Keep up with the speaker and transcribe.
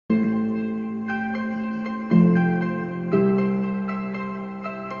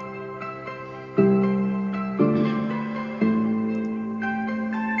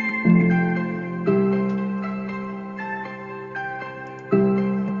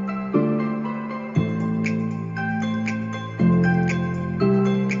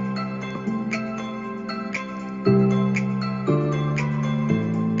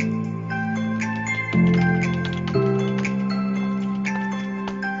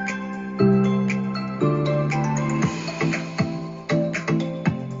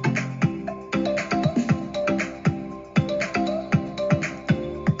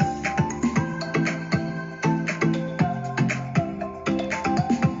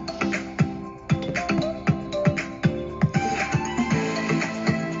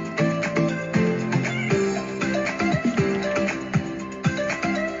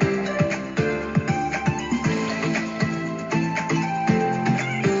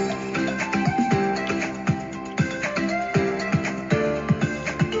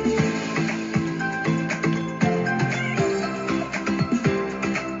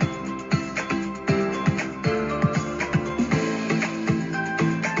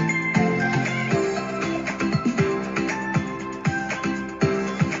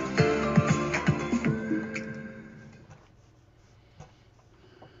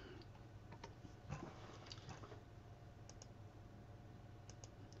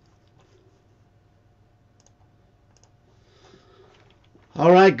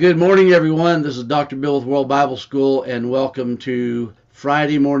All right, good morning, everyone. This is Dr. Bill with World Bible School, and welcome to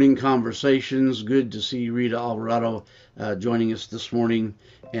Friday Morning Conversations. Good to see Rita Alvarado joining us this morning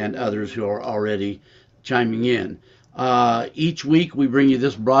and others who are already chiming in. Each week, we bring you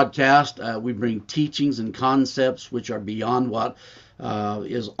this broadcast. We bring teachings and concepts which are beyond what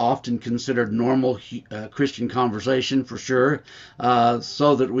is often considered normal Christian conversation for sure,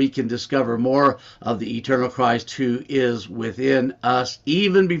 so that we can discover more of the eternal Christ who is within us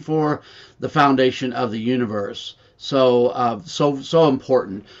even before the foundation of the universe. So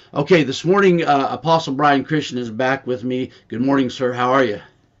important. Okay, this morning Apostle Brian Christian is back with me. Good morning, sir. How are you?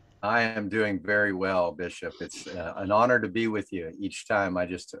 I am doing very well, Bishop. It's an honor to be with you each time. I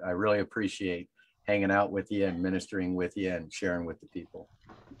really appreciate hanging out with you and ministering with you and sharing with the people.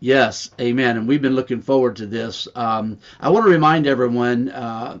 Yes, amen. And we've been looking forward to this. I want to remind everyone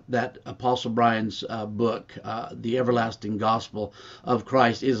that Apostle Brian's book, The Everlasting Gospel of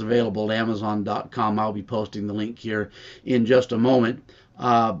Christ, is available at Amazon.com. I'll be posting the link here in just a moment.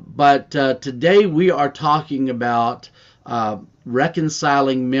 But today we are talking about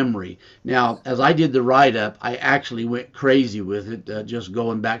reconciling memory. Now, as I did the write-up, I actually went crazy with it, just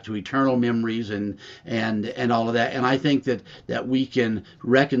going back to eternal memories and all of that. And I think that we can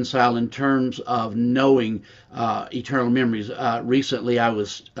reconcile in terms of knowing eternal memories. Recently, I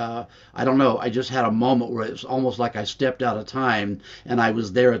don't know, I just had a moment where it was almost like I stepped out of time, and I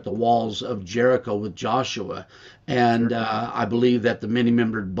was there at the walls of Jericho with Joshua. And Sure. I believe that the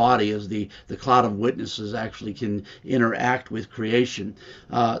many-membered body, as the cloud of witnesses, actually can interact with creation.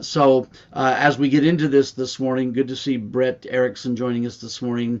 As we get into this morning, good to see Brett Erickson joining us this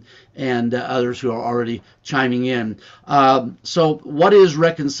morning and others who are already chiming in. So, what is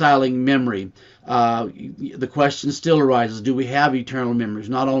reconciling memory? The question still arises: do we have eternal memories,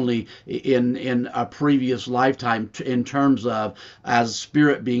 not only in a previous lifetime, in terms of as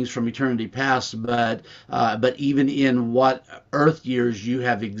spirit beings from eternity past, but even in what earth years you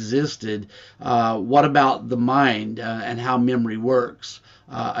have existed? What about the mind and how memory works,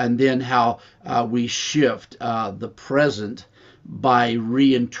 and then how we shift the present by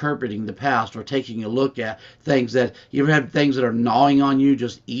reinterpreting the past, or taking a look at things that you ever had things that are gnawing on you,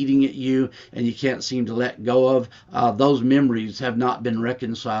 just eating at you, and you can't seem to let go of. Those memories have not been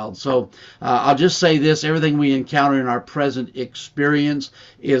reconciled. So I'll just say this: everything we encounter in our present experience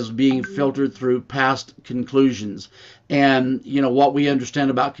is being filtered through past conclusions. And what we understand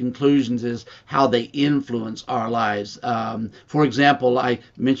about conclusions is how they influence our lives. For example, I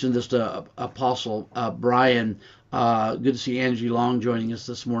mentioned this to Apostle Brian. Good to see Angie Long joining us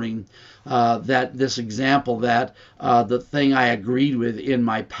this morning. That this example that the thing I agreed with in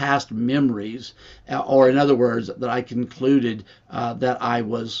my past memories, or in other words, that I concluded that I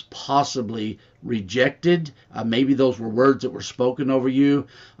was possibly rejected. Maybe those were words that were spoken over you.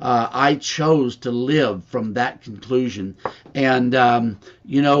 I chose to live from that conclusion. And,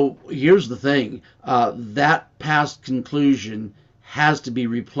 here's the thing: that past conclusion has to be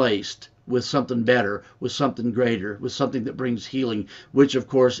replaced with something better, with something greater, with something that brings healing, which of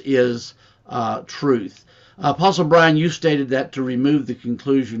course is truth. Apostle Brian, you stated that to remove the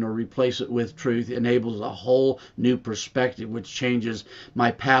conclusion or replace it with truth enables a whole new perspective, which changes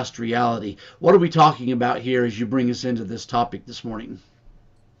my past reality. What are we talking about here as you bring us into this topic this morning?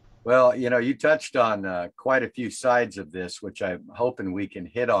 Well, you touched on quite a few sides of this, which I'm hoping we can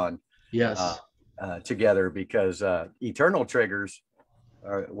hit on uh, Yes. together because eternal triggers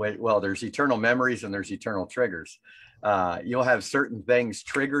well, there's eternal memories and there's eternal triggers. You'll have certain things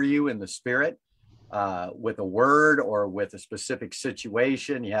trigger you in the spirit with a word or with a specific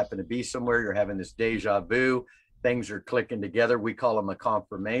situation. You happen to be somewhere, you're having this deja vu, things are clicking together. We call them a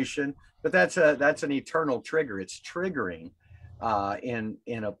confirmation, but that's an eternal trigger. It's triggering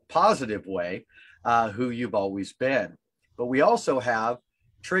in a positive way who you've always been. But we also have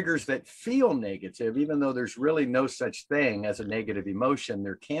triggers that feel negative, even though there's really no such thing as a negative emotion.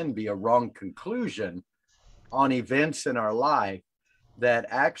 There can be a wrong conclusion on events in our life that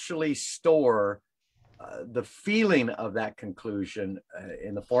actually store the feeling of that conclusion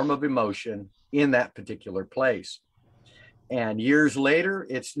in the form of emotion in that particular place. And years later,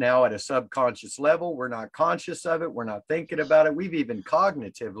 it's now at a subconscious level. We're not conscious of it. We're not thinking about it. We've even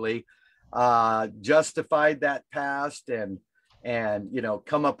cognitively justified that past and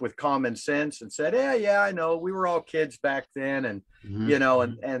come up with common sense and said, yeah, I know, we were all kids back then. And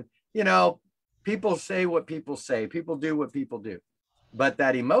Mm-hmm. people say what people say, people do what people do, but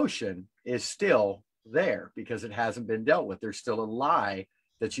that emotion is still there because it hasn't been dealt with. There's still a lie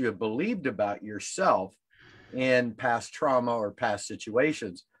that you have believed about yourself in past trauma or past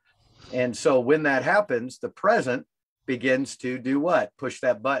situations. And so when that happens, the present begins to do what? Push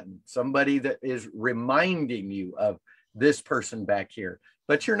that button. Somebody that is reminding you of this person back here,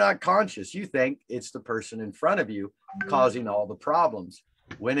 but you're not conscious. You think it's the person in front of you causing all the problems,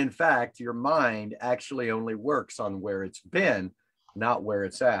 when in fact your mind actually only works on where it's been, not where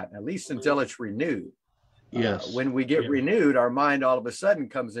it's at least until it's renewed. Yes. When we get renewed, our mind all of a sudden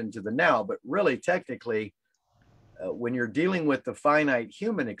comes into the now. But really, technically, when you're dealing with the finite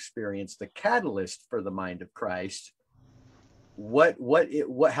human experience, the catalyst for the mind of Christ,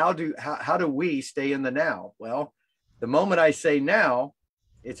 how do we stay in the now? Well, the moment I say now,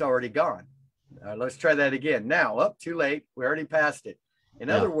 it's already gone. Let's try that again. Now, too late. We already passed it. In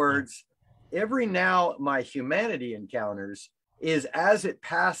other words, every now my humanity encounters is as it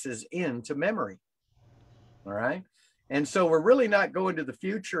passes into memory. All right. And so we're really not going to the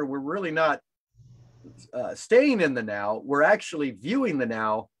future. We're really not staying in the now. We're actually viewing the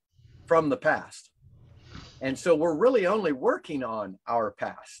now from the past. And so we're really only working on our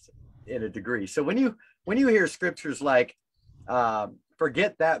past in a degree. So when you hear scriptures like,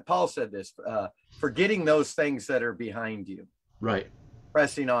 forget that, Paul said this, forgetting those things that are behind you. Right.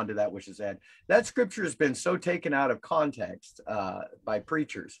 Pressing on to that which is ahead. That scripture has been so taken out of context by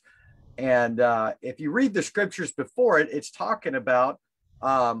preachers. And if you read the scriptures before it, it's talking about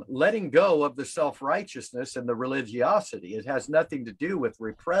letting go of the self-righteousness and the religiosity. It has nothing to do with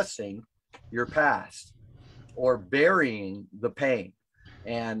repressing your past or burying the pain.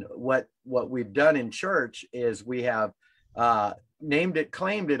 And what we've done in church is we have named it,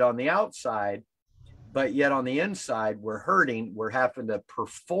 claimed it on the outside, but yet on the inside, we're hurting. We're having to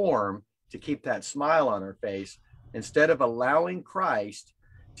perform to keep that smile on our face instead of allowing Christ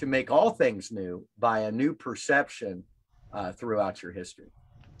to make all things new by a new perception throughout your history.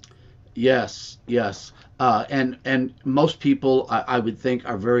 Yes. And most people, I would think,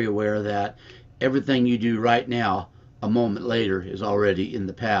 are very aware that everything you do right now, a moment later, is already in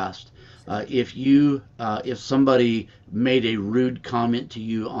the past. If somebody made a rude comment to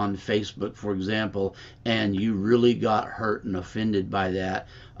you on Facebook, for example, and you really got hurt and offended by that,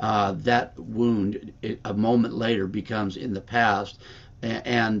 that wound, a moment later, becomes in the past.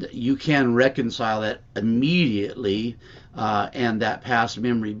 And you can reconcile that immediately, and that past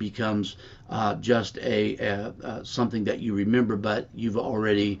memory becomes just something that you remember, but you've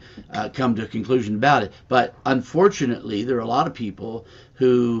already come to a conclusion about it. But unfortunately, there are a lot of people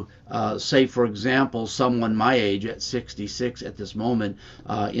who say, for example, someone my age at 66 at this moment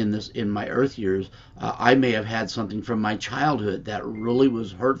in my earth years, I may have had something from my childhood that really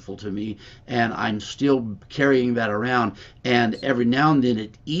was hurtful to me, and I'm still carrying that around, and every now and then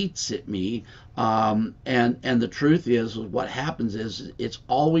it eats at me. And the truth is, what happens is it's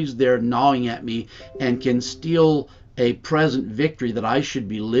always there gnawing at me and can steal a present victory that I should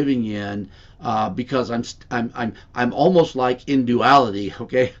be living in, because I'm almost like in duality.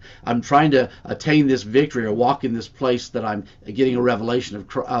 Okay, I'm trying to attain this victory or walk in this place that I'm getting a revelation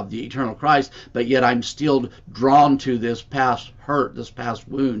of the eternal Christ, but yet I'm still drawn to this past hurt, this past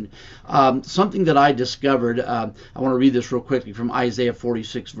wound. Something that I discovered, I want to read this real quickly from Isaiah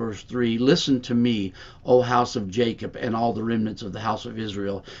 46 verse 3. Listen to me, O house of Jacob, and all the remnants of the house of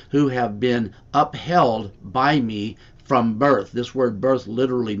Israel, who have been upheld by me from birth. This word birth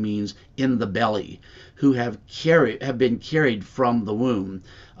literally means in the belly, who have been carried from the womb.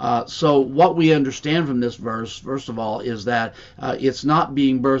 So what we understand from this verse, first of all, is that it's not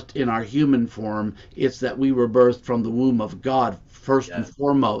being birthed in our human form. It's that we were birthed from the womb of God first and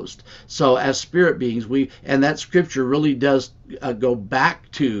foremost. So as spirit beings, and that scripture really does go back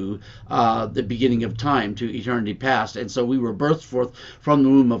to the beginning of time, to eternity past. And so we were birthed forth from the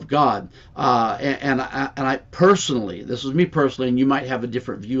womb of God. And I personally, this is me personally, and you might have a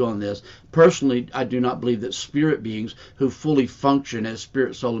different view on this. Personally, I do not believe that spirit beings who fully function as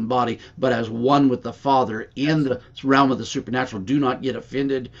spirit, soul, and body, but as one with the Father in the realm of the supernatural, do not get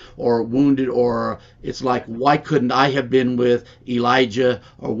offended or wounded, or it's like, why couldn't I have been with Elijah,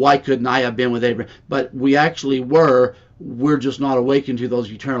 or why couldn't I have been with Abraham? But we actually were. We're just not awakened to those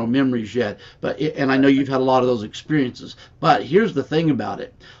eternal memories yet. And I know you've had a lot of those experiences. But here's the thing about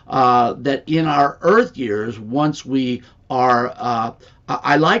it, that in our earth years, once we are,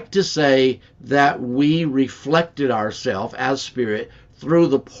 I like to say that we reflected ourselves as spirit through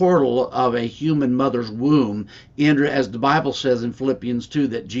the portal of a human mother's womb, as the Bible says in Philippians 2,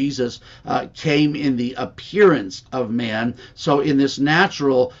 that Jesus came in the appearance of man. So in this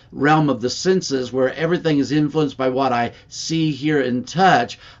natural realm of the senses, where everything is influenced by what I see, hear, and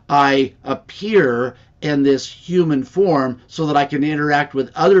touch, I appear in this human form so that I can interact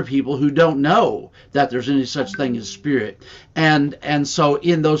with other people who don't know that there's any such thing as spirit. And so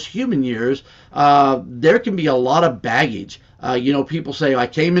in those human years, there can be a lot of baggage. People say I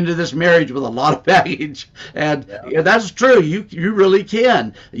came into this marriage with a lot of baggage, and yeah, that's true. You really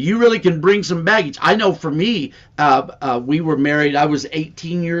can. You really can bring some baggage. I know for me, we were married. I was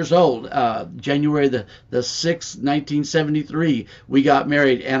 18 years old. January the 6th, 1973, we got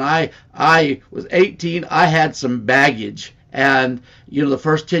married, and I was 18. I had some baggage. And, the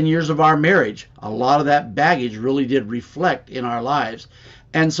first 10 years of our marriage, a lot of that baggage really did reflect in our lives.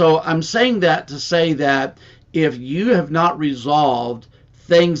 And so I'm saying that to say that if you have not resolved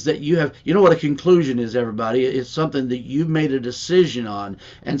things that you have, you know what a conclusion is, everybody? It's something that you've made a decision on.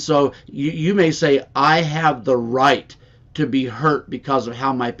 And so you may say, I have the right to be hurt because of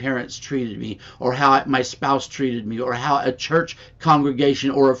how my parents treated me, or how my spouse treated me, or how a church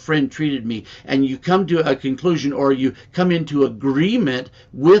congregation or a friend treated me. And you come to a conclusion, or you come into agreement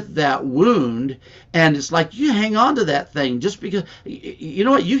with that wound, and it's like you hang on to that thing just because, you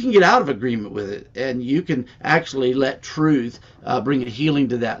know what, you can get out of agreement with it, and you can actually let truth bring a healing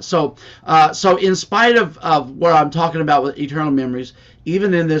to that. So in spite of what I'm talking about with eternal memories,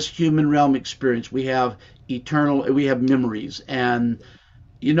 even in this human realm experience, we have memories. And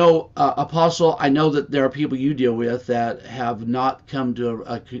Apostle, I know that there are people you deal with that have not come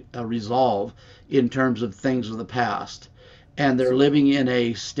to a resolve in terms of things of the past, and they're living in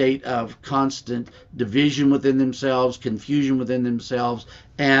a state of constant division within themselves, confusion within themselves.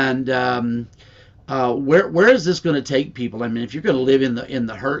 And where is this going to take people? I mean, if you're going to live in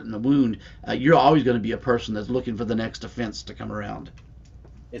the hurt and the wound, you're always going to be a person that's looking for the next offense to come around.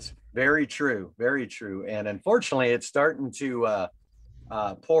 It's very true, very true. And unfortunately, it's starting to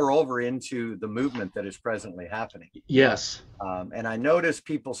pour over into the movement that is presently happening. Yes. And I notice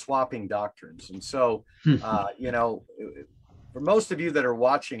people swapping doctrines. And so, for most of you that are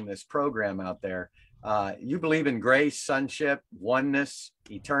watching this program out there, you believe in grace, sonship, oneness,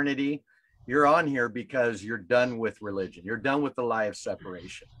 eternity. You're on here because you're done with religion. You're done with the lie of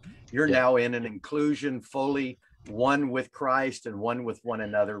separation. You're now in an inclusion, fully one with Christ and one with one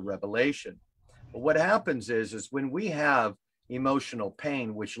another revelation. But what happens is when we have emotional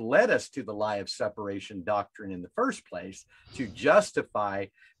pain, which led us to the lie of separation doctrine in the first place, to justify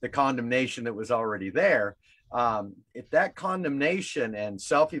the condemnation that was already there, if that condemnation and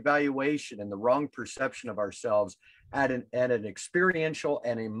self-evaluation and the wrong perception of ourselves at an experiential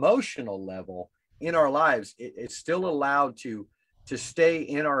and emotional level in our lives, it's still allowed to stay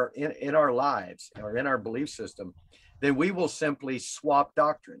in our lives or in our belief system, then we will simply swap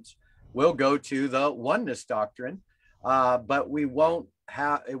doctrines. We'll go to the oneness doctrine, but it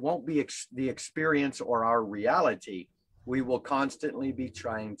won't be the experience or our reality. We will constantly be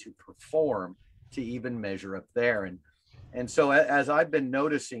trying to perform to even measure up there. And so as I've been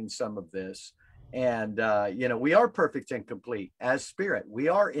noticing some of this, and we are perfect and complete as spirit. We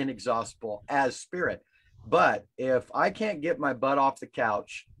are inexhaustible as spirit. But if I can't get my butt off the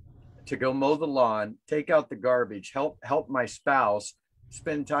couch to go mow the lawn, take out the garbage, help my spouse,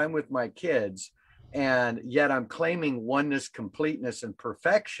 spend time with my kids, and yet I'm claiming oneness, completeness, and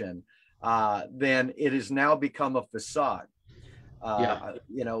perfection, then it has now become a facade.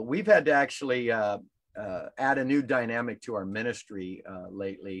 We've had to actually add a new dynamic to our ministry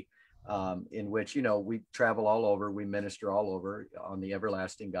lately, in which, we travel all over, we minister all over on the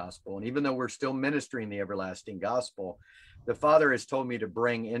everlasting gospel. And even though we're still ministering the everlasting gospel, the Father has told me to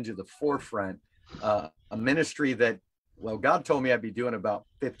bring into the forefront a ministry that, well, God told me I'd be doing about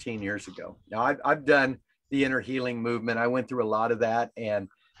 15 years ago. Now, I've done the inner healing movement. I went through a lot of that, and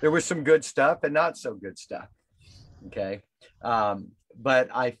there was some good stuff and not so good stuff. Okay. But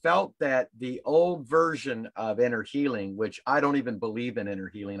I felt that the old version of inner healing, which I don't even believe in inner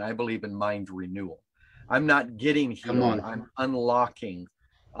healing, I believe in mind renewal. I'm not getting healed. I'm unlocking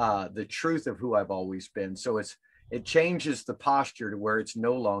the truth of who I've always been. So it changes the posture to where it's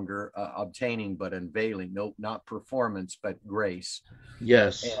no longer obtaining, but unveiling. No, not performance, but grace.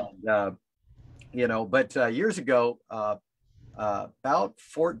 Yes. And, but years ago, about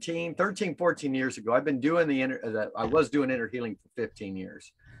 14 years ago, I've been doing I was doing inner healing for 15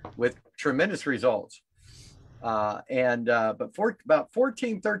 years with tremendous results. But about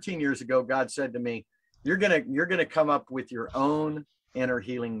 13 years ago, God said to me, you're going to come up with your own inner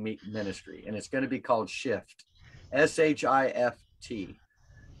healing ministry, and it's going to be called Shift, SHIFT. I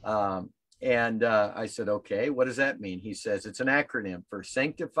said, okay, what does that mean? He says, it's an acronym for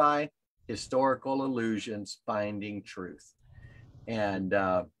Sanctify Historical Illusions, Finding Truth. And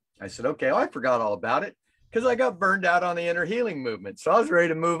I said, okay, I forgot all about it because I got burned out on the inner healing movement. So I was ready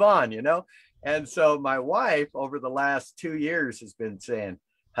to move on, And so my wife over the last 2 years has been saying,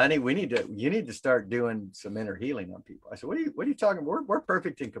 honey, you need to start doing some inner healing on people. I said, what are you talking about? We're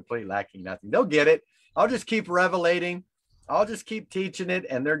perfect and complete, lacking nothing. They'll get it. I'll just keep revelating. I'll just keep teaching it,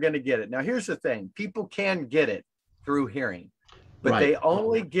 and they're going to get it. Now, here's the thing. People can get it through hearing, but they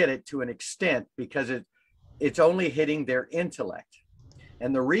only get it to an extent because it's only hitting their intellect.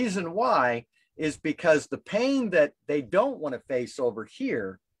 And the reason why is because the pain that they don't want to face over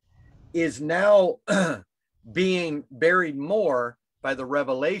here is now being buried more by the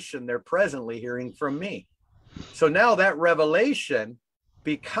revelation they're presently hearing from me. So now that revelation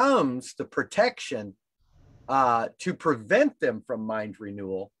becomes the protection to prevent them from mind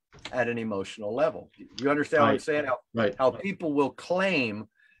renewal at an emotional level. You understand what I'm saying? How people will claim,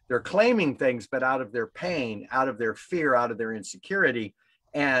 they're claiming things, but out of their pain, out of their fear, out of their insecurity.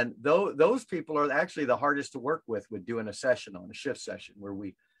 And those people are actually the hardest to work with doing a session, on a shift session, where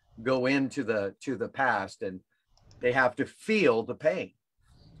we go into the past and they have to feel the pain.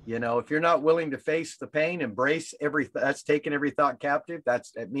 You know, if you're not willing to face the pain, embrace that's taking every thought captive. That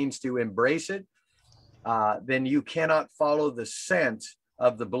means to embrace it. Then you cannot follow the scent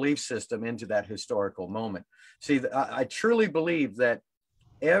of the belief system into that historical moment. See, I truly believe that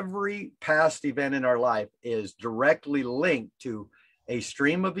every past event in our life is directly linked to a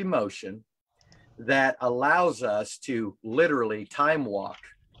stream of emotion that allows us to literally time walk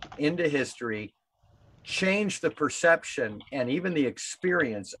into history, change the perception and even the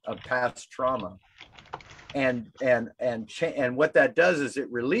experience of past trauma. And what that does is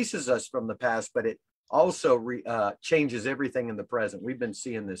it releases us from the past, but it also changes everything in the present. We've been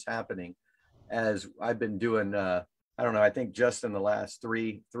seeing this happening as I've been doing, I don't know, I think just in the last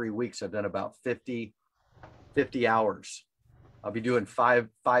three weeks, I've done about 50 hours. I'll be doing five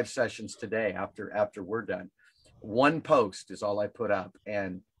sessions today after we're done. One post is all I put up,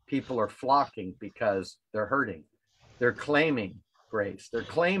 and people are flocking because they're hurting. They're claiming grace. They're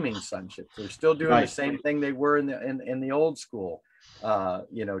claiming sonship. They're still doing the same thing they were in the old school,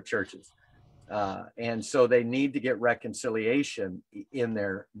 churches. And so they need to get reconciliation in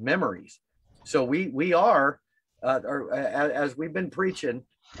their memories. So we are, as we've been preaching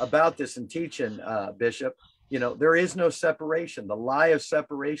about this and teaching, Bishop, there is no separation. The lie of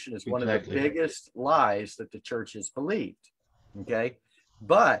separation is one of the biggest lies that the church has believed. Okay.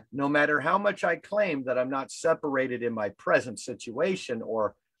 But no matter how much I claim that I'm not separated in my present situation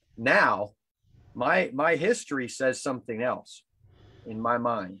or now, my history says something else in my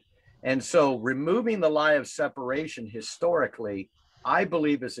mind. And so removing the lie of separation historically, I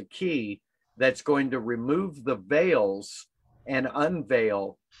believe, is a key that's going to remove the veils and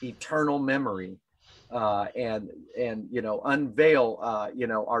unveil eternal memory, and unveil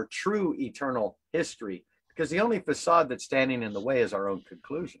our true eternal history, because the only facade that's standing in the way is our own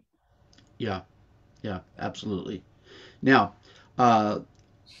conclusion. Yeah, absolutely. Now,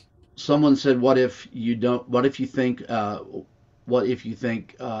 someone said, what if you think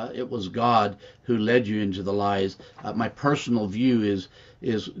it was God who led you into the lies? My personal view is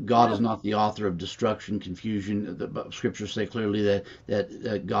God is not the author of destruction, confusion. The scriptures say clearly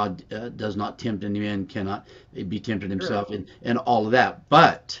that God does not tempt any man, cannot be tempted himself, and all of that.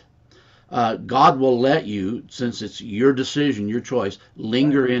 But God will let you, since it's your decision, your choice,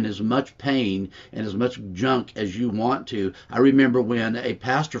 linger in as much pain and as much junk as you want to. I remember when a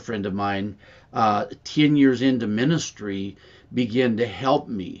pastor friend of mine, 10 years into ministry, began to help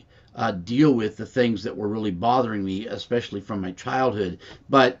me deal with the things that were really bothering me, especially from my childhood.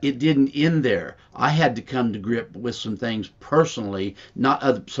 But it didn't end there. I had to come to grip with some things personally,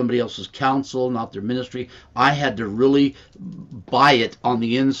 not somebody else's counsel, not their ministry. I had to really buy it on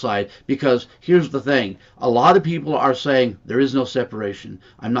the inside, because here's the thing. A lot of people are saying there is no separation.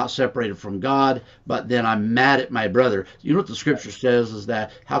 I'm not separated from God, but then I'm mad at my brother. You know what the scripture says is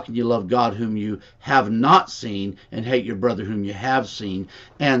that how can you love God whom you have not seen and hate your brother whom you have seen?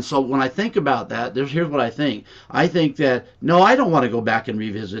 And so when I think about that, here's what I think. I think that, no, I don't want to go back and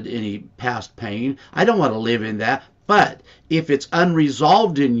revisit any past pain. I don't want to live in that. But if it's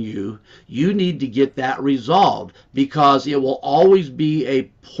unresolved in you, you need to get that resolved, because it will always be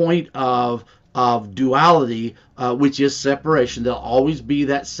a point of duality, which is separation. There'll always be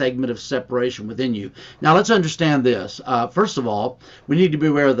that segment of separation within you. Now, let's understand this. First of all, we need to be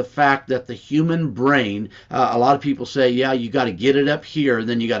aware of the fact that the human brain, a lot of people say, yeah, you got to get it up here, and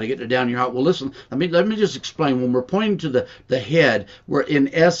then you got to get it down your heart. Well, listen, let me just explain. When we're pointing to the head, we're in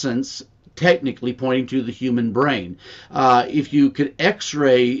essence technically pointing to the human brain. If you could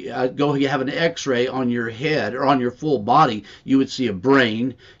x-ray, you have an x-ray on your head or on your full body, you would see a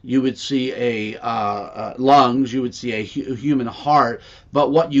brain, you would see lungs, you would see a human heart.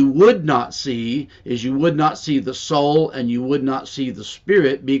 But what you would not see is you would not see the soul and you would not see the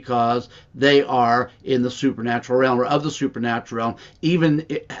spirit, because they are in the supernatural realm, or of the supernatural realm.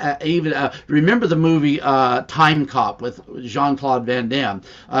 Remember the movie Time Cop with Jean-Claude Van Damme?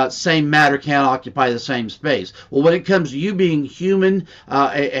 Same matter can't occupy the same space. Well, when it comes to you being human,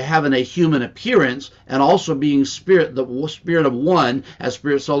 having a human appearance, and also being spirit, the spirit of one, as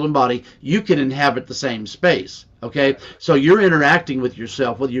spirit, soul, and body, you can inhabit the same space. Okay, so you're interacting with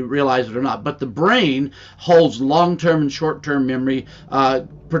yourself whether you realize it or not. But the brain holds long-term and short-term memory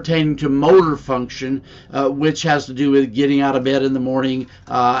pertaining to motor function, which has to do with getting out of bed in the morning,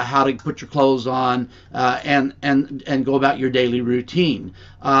 how to put your clothes on, and go about your daily routine.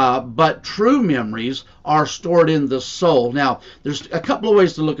 But true memories are stored in the soul. Now, there's a couple of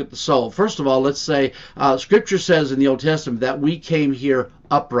ways to look at the soul. First of all, let's say Scripture says in the Old Testament that we came here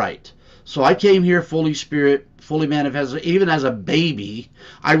upright. So I came here fully spirit, fully manifest. Even as a baby,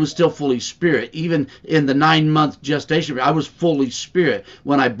 I was still fully spirit. Even in the 9-month gestation, I was fully spirit.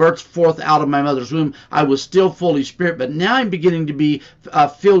 When I birthed forth out of my mother's womb, I was still fully spirit. But now I'm beginning to be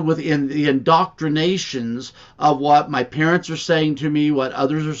filled with the indoctrinations of what my parents are saying to me, what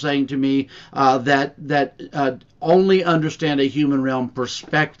others are saying to me, that only understand a human realm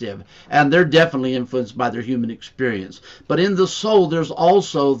perspective, and they're definitely influenced by their human experience. But in the soul, there's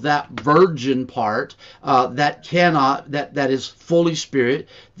also that virgin part that is fully spirit,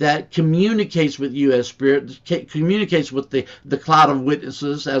 that communicates with you as spirit, communicates with the cloud of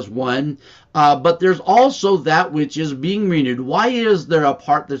witnesses as one. But there's also that which is being renewed. Why is there a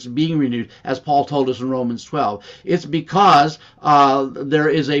part that's being renewed, as Paul told us in Romans 12? It's because there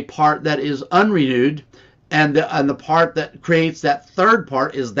is a part that is unrenewed, and the part that creates that third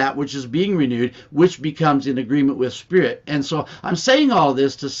part is that which is being renewed, which becomes in agreement with spirit. And so I'm saying all of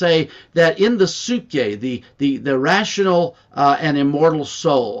this to say that in the psyche, the rational and immortal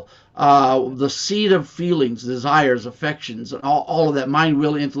soul, the seed of feelings, desires, affections, and all of that, mind,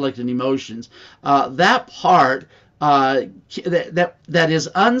 will, intellect, and emotions, that part that is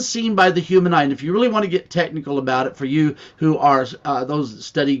unseen by the human eye. And if you really want to get technical about it, for you who are those that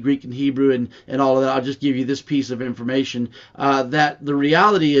study Greek and Hebrew and all of that, I'll just give you this piece of information, that the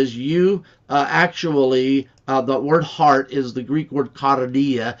reality is you actually, the word heart is the Greek word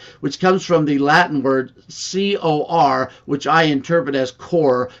cardia, which comes from the Latin word cor, which I interpret as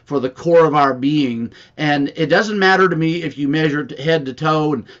core, for the core of our being. And it doesn't matter to me if you measure head to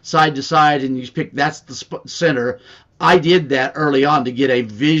toe and side to side and you pick that's the center. I did that early on to get a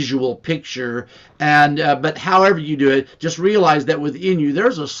visual picture, and but however you do it, just realize that within you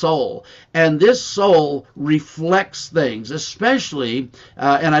there's a soul, and this soul reflects things, especially,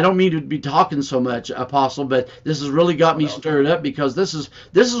 and I don't mean to be talking so much, Apostle, but this has really got me stirred up, because this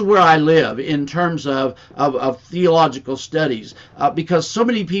is where I live in terms of theological studies, because so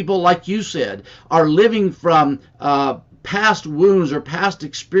many people, like you said, are living from past wounds or past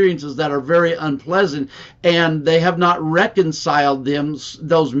experiences that are very unpleasant, and they have not reconciled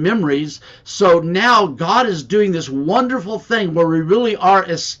those memories. So now God is doing this wonderful thing where we really are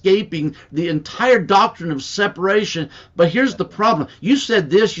escaping the entire doctrine of separation. But here's the problem. You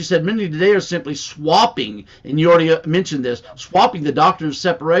said many today are simply swapping, and you already mentioned this, swapping the doctrine of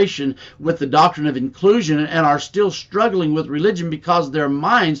separation with the doctrine of inclusion, and are still struggling with religion because their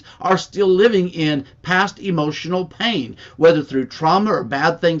minds are still living in past emotional pain, whether through trauma or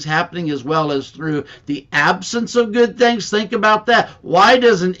bad things happening, as well as through the absence of good things. Think about that. Why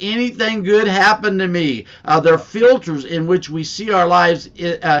doesn't anything good happen to me? There are filters in which we see our lives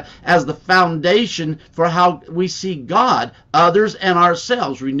as the foundation for how we see God, others, and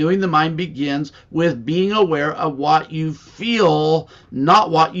ourselves. Renewing the mind begins with being aware of what you feel,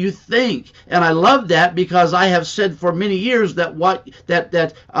 not what you think. And I love that, because I have said for many years that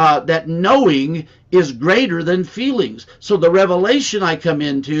that knowing is greater than feelings. So the revelation I come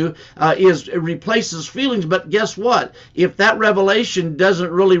into replaces feelings. But guess what? If that revelation doesn't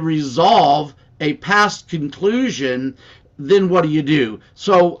really resolve a past conclusion, then what do you do?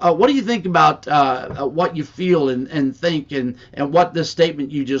 So what do you think about what you feel and think, and what this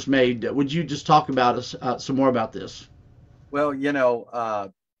statement you just made? Would you just talk about some more about this? Well,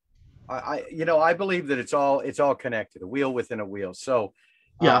 I believe that it's all connected, a wheel within a wheel. So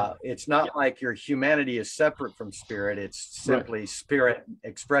Yeah. it's not like your humanity is separate from spirit. It's simply Right. spirit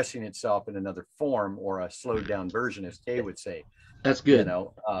expressing itself in another form, or a slowed down version, as Kay would say. That's You good.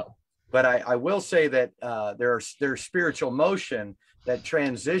 know, But I will say that there's spiritual motion that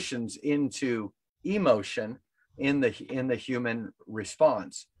transitions into emotion in the human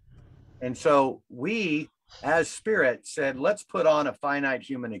response. And so we, as spirit, said, let's put on a finite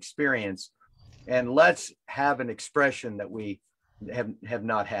human experience and let's have an expression that we have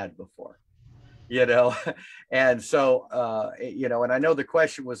not had before, you know. And so you know, and I know the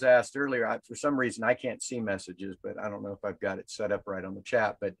question was asked earlier. For some reason I can't see messages, but I don't know if I've got it set up right on the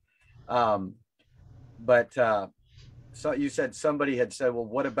chat. But so you said somebody had said, well,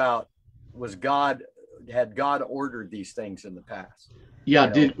 what about, had God ordered these things in the past?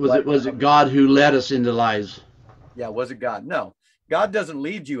 Yeah, You know, was it God who led us into lies? Yeah, was it God? No, God doesn't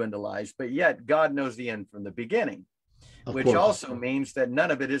lead you into lies, but yet God knows the end from the beginning, which also means that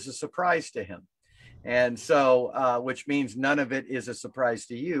none of it is a surprise to him. And so, which means none of it is a surprise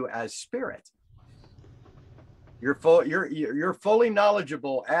to you as spirit. You're fully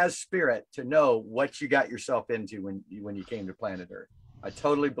knowledgeable as spirit to know what you got yourself into when you came to planet Earth. I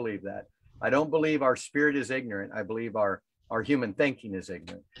totally believe that. I don't believe our spirit is ignorant. I believe our human thinking is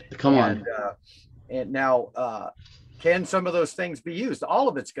ignorant. Come on. And now, can some of those things be used? All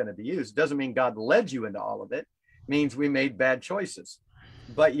of it's going to be used. Doesn't mean God led you into all of it. It means we made bad choices.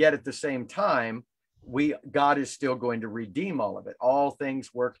 But yet at the same time, God is still going to redeem all of it. All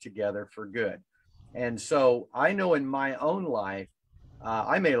things work together for good. And so I know in my own life,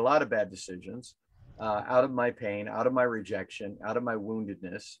 I made a lot of bad decisions out of my pain, out of my rejection, out of my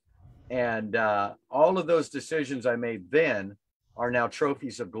woundedness. And all of those decisions I made then are now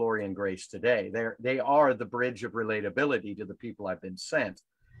trophies of glory and grace today. They are the bridge of relatability to the people I've been sent.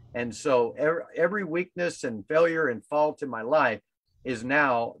 And so every weakness and failure and fault in my life is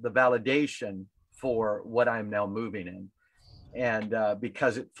now the validation for what I'm now moving in. And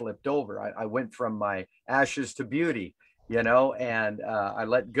because it flipped over, I went from my ashes to beauty, you know, and I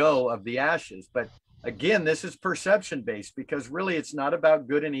let go of the ashes. But again, this is perception based, because really it's not about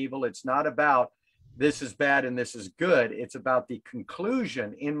good and evil. It's not about this is bad and this is good. It's about the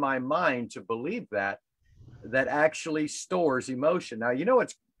conclusion in my mind to believe that actually stores emotion. Now, you know,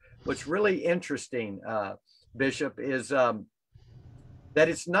 what's really interesting, Bishop, is that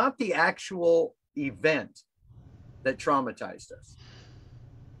it's not the actual event that traumatized us.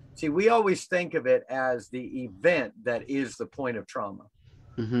 See, we always think of it as the event that is the point of trauma.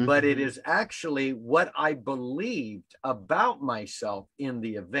 Mm-hmm. But it is actually what I believed about myself in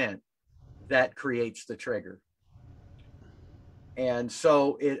the event that creates the trigger. And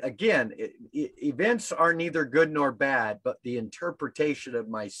so events are neither good nor bad, but the interpretation of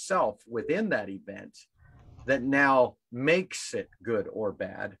myself within that event that now makes it good or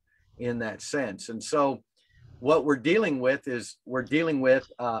bad in that sense. And so what we're dealing with is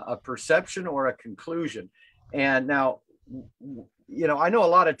a perception or a conclusion. And now, you know, I know a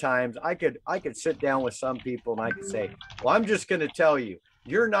lot of times I could sit down with some people and I could say, well, I'm just going to tell you,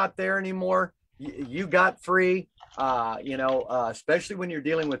 you're not there anymore. You got free. You know, especially when you're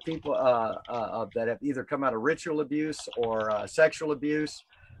dealing with people that have either come out of ritual abuse or sexual abuse,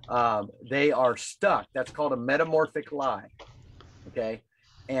 they are stuck. That's called a metamorphic lie. Okay.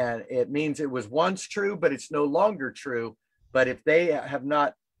 And it means it was once true, but it's no longer true. But if they have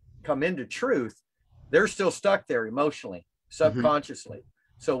not come into truth, they're still stuck there emotionally, subconsciously.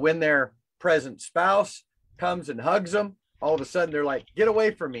 Mm-hmm. So when their present spouse comes and hugs them, all of a sudden they're like, get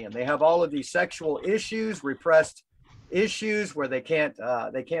away from me. And they have all of these sexual issues, repressed issues where they can't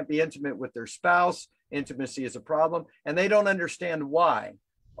be intimate with their spouse. Intimacy is a problem. And they don't understand why,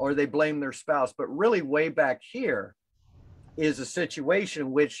 or they blame their spouse. But really way back here is a situation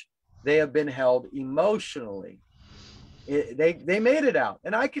in which they have been held emotionally. They made it out.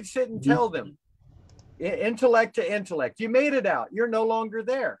 And I could sit and tell them, intellect to intellect, you made it out. You're no longer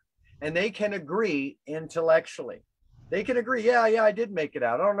there. And they can agree intellectually. They can agree, yeah, I did make it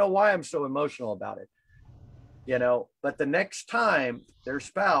out. I don't know why I'm so emotional about it. You know, but the next time their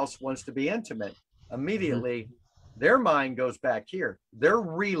spouse wants to be intimate, immediately their mind goes back here. They're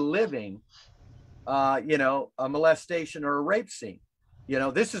reliving you know, a molestation or a rape scene. You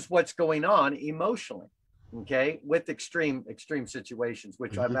know, this is what's going on emotionally, okay, with extreme situations,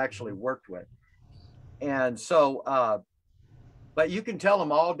 which I've actually worked with. And so, but you can tell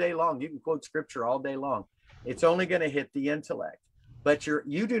them all day long, you can quote scripture all day long. It's only going to hit the intellect, but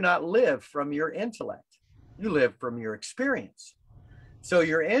you do not live from your intellect. You live from your experience. So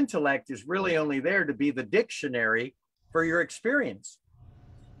your intellect is really only there to be the dictionary for your experience.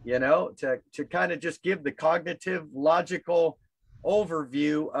 You know, to kind of just give the cognitive, logical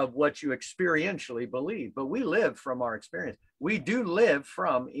overview of what you experientially believe. But we live from our experience. We do live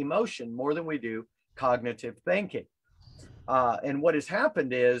from emotion more than we do cognitive thinking. And what has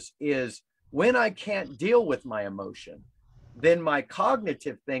happened is when I can't deal with my emotion, then my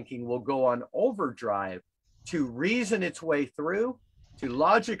cognitive thinking will go on overdrive to reason its way through, to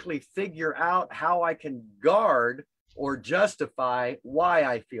logically figure out how I can guard or justify why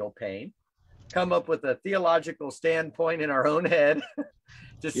I feel pain, come up with a theological standpoint in our own head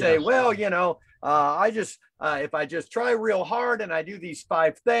to say, well, you know, if I just try real hard and I do these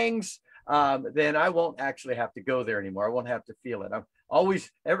 5 things, then I won't actually have to go there anymore. I won't have to feel it. I'm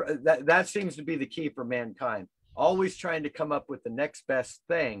always, that seems to be the key for mankind, always trying to come up with the next best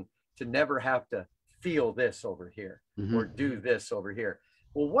thing to never have to feel this over here or do this over here.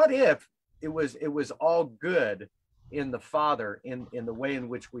 Well, what if it was all good in the Father, in the way in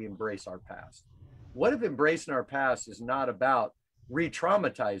which we embrace our past? What if embracing our past is not about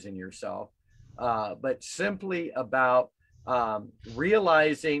re-traumatizing yourself, but simply about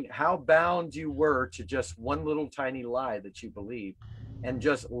realizing how bound you were to just one little tiny lie that you believed, and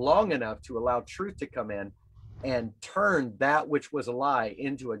just long enough to allow truth to come in and turn that which was a lie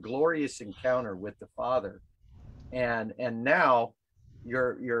into a glorious encounter with the Father. And now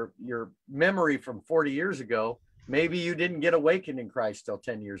your memory from 40 years ago, maybe you didn't get awakened in Christ till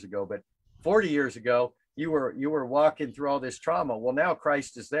 10 years ago, but 40 years ago, you were walking through all this trauma. Well, now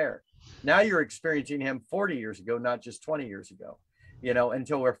Christ is there. Now you're experiencing him 40 years ago, not just 20 years ago, you know,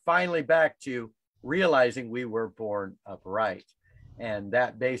 until we're finally back to realizing we were born upright. And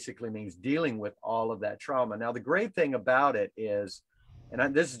that basically means dealing with all of that trauma. Now, the great thing about it is,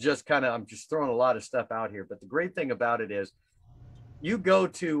 and this is just kind of, I'm just throwing a lot of stuff out here, but the great thing about it is you go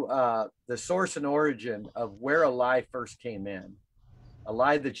to the source and origin of where a lie first came in, a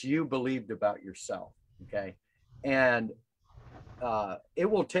lie that you believed about yourself. Okay. And it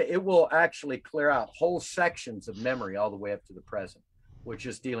will actually clear out whole sections of memory all the way up to the present, which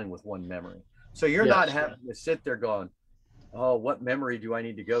is dealing with one memory. So you're not having to sit there going, oh, what memory do I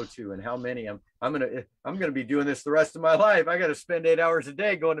need to go to, and how many? I'm gonna be doing this the rest of my life. I got to spend 8 hours a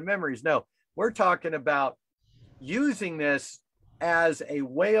day going to memories. No, we're talking about using this as a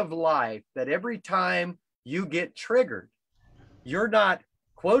way of life, that every time you get triggered, you're not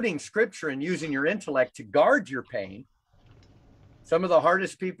quoting scripture and using your intellect to guard your pain. Some of the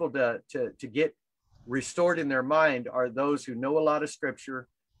hardest people to get restored in their mind are those who know a lot of scripture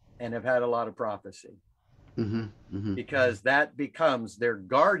and have had a lot of prophecy. Because that becomes their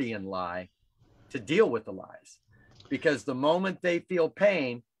guardian lie to deal with the lies. Because the moment they feel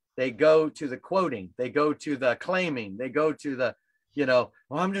pain, they go to the quoting, they go to the claiming, they go to the, you know,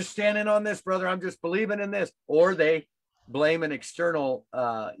 well, I'm just standing on this, brother, I'm just believing in this. Or they blame an external,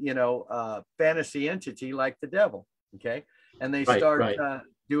 fantasy entity like the devil. Okay. And they start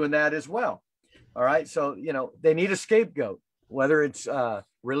doing that as well. All right. So, you know, they need a scapegoat, whether it's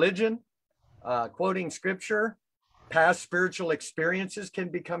religion, quoting scripture, past spiritual experiences can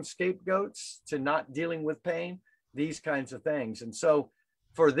become scapegoats to not dealing with pain, these kinds of things. And so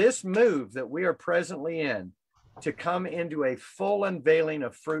for this move that we are presently in to come into a full unveiling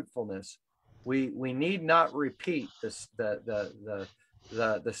of fruitfulness, we need not repeat this, the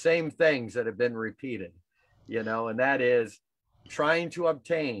same things that have been repeated, you know, and that is trying to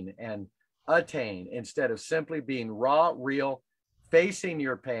obtain and attain instead of simply being raw, real, facing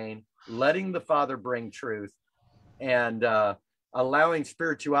your pain, letting the Father bring truth, and allowing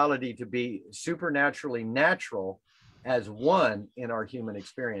spirituality to be supernaturally natural as one in our human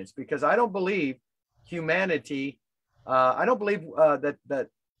experience. Because I don't believe humanity, I don't believe that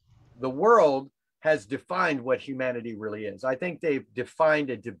the world has defined what humanity really is. I think they've defined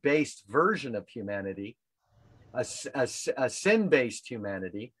a debased version of humanity, a sin-based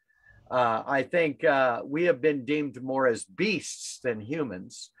humanity. I think we have been deemed more as beasts than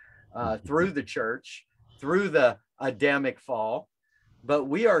humans through the church, through the Adamic fall, but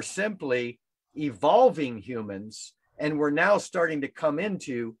we are simply evolving humans, and we're now starting to come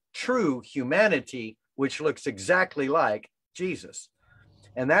into true humanity, which looks exactly like Jesus.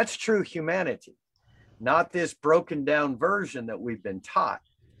 And that's true humanity, not this broken down version that we've been taught.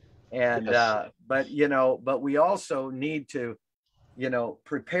 And but we also need to,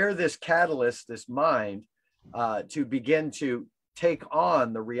 prepare this catalyst, this mind, to begin to take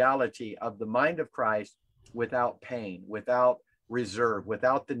on the reality of the mind of Christ without pain, without reserve,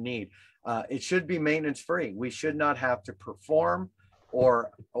 without the need. It should be maintenance free. We should not have to perform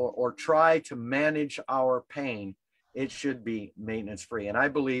or try to manage our pain. It should be maintenance free. And I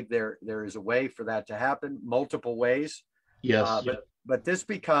believe there is a way for that to happen, multiple ways. Yes. But this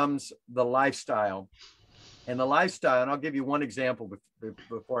becomes the lifestyle. And the lifestyle, and I'll give you one example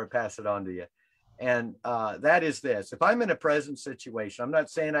before I pass it on to you. And that is this: if I'm in a present situation, I'm not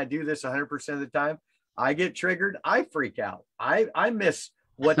saying I do this 100% of the time, I get triggered, I freak out. I miss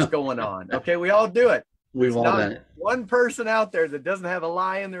what's going on. Okay, we all do it. We've There's all not done it. one person out there that doesn't have a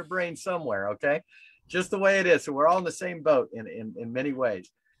lie in their brain somewhere. Okay, just the way it is. So we're all in the same boat in many ways.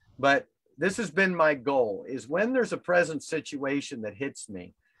 But this has been my goal: is when there's a present situation that hits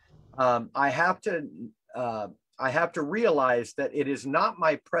me, I have to realize that it is not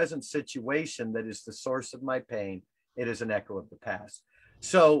my present situation that is the source of my pain. It is an echo of the past.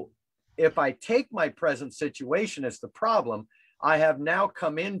 So if I take my present situation as the problem, I have now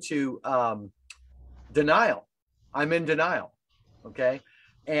come into denial. I'm in denial. Okay.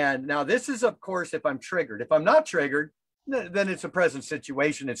 And now this is, of course, if I'm triggered. If I'm not triggered, then it's a present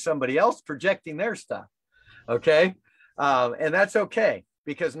situation. It's somebody else projecting their stuff. Okay. And that's okay,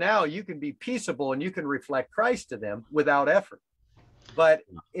 because now you can be peaceable and you can reflect Christ to them without effort. But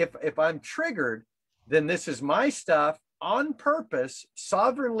if I'm triggered, then this is my stuff on purpose,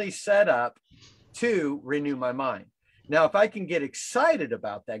 sovereignly set up to renew my mind. Now, if I can get excited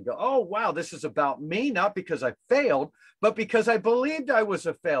about that, go, oh, wow, this is about me, not because I failed, but because I believed I was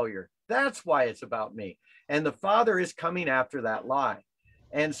a failure. That's why it's about me. And the Father is coming after that lie.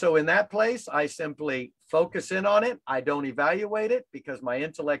 And so in that place, I simply focus in on it. I don't evaluate it because my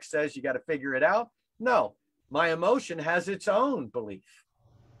intellect says you got to figure it out. No, my emotion has its own belief.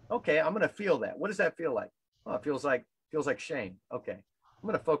 Okay, I'm going to feel that. What does that feel like? Oh, it feels like shame. Okay, I'm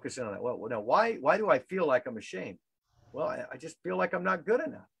going to focus in on that. Well, now why do I feel like I'm ashamed? Well, I just feel like I'm not good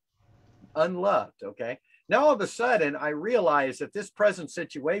enough, unloved. Okay. Now, all of a sudden, I realize that this present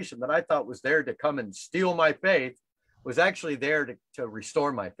situation that I thought was there to come and steal my faith was actually there to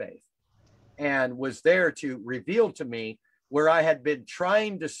restore my faith, and was there to reveal to me where I had been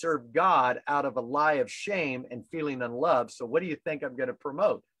trying to serve God out of a lie of shame and feeling unloved. So what do you think I'm going to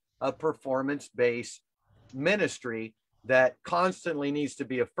promote? A performance-based ministry that constantly needs to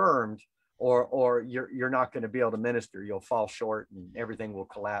be affirmed, or you're not going to be able to minister. You'll fall short and everything will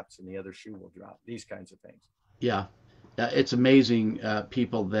collapse and the other shoe will drop. These kinds of things. Yeah, it's amazing,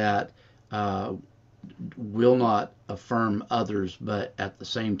 people that will not affirm others, but at the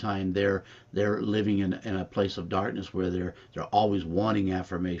same time they're living in a place of darkness where they're always wanting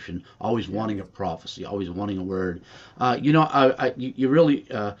affirmation, always wanting a prophecy, always wanting a word. You really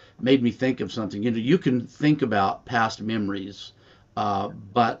made me think of something. You can think about past memories,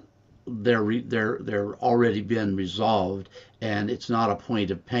 but they're already been resolved, and it's not a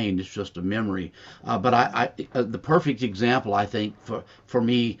point of pain, it's just a memory. But the perfect example, I think, for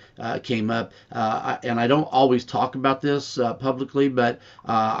me came up, and I don't always talk about this publicly, but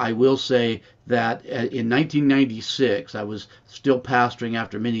I will say that in 1996, I was still pastoring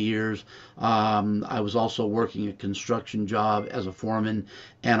after many years. I was also working a construction job as a foreman,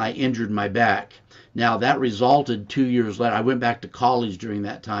 and I injured my back. Now, that resulted 2 years later. I went back to college during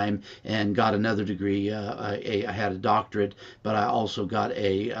that time and got another degree. I had a doctorate, but I also got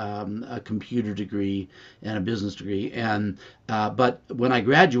a computer degree and a business degree. But when I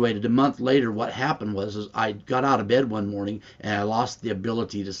graduated a month later, what happened was I got out of bed one morning and I lost the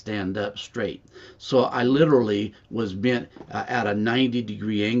ability to stand up straight. So I literally was bent at a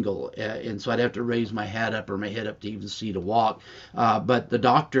 90-degree angle, and so I'd have to raise my head up or my head up to even see to walk. But the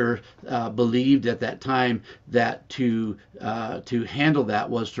doctor believed at that time that to handle that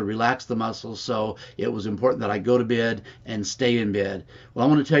was to relax the muscles. So it was important that I go to bed and stay in bed. Well, I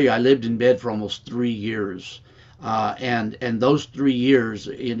want to tell you, I lived in bed for almost 3 years. And those 3 years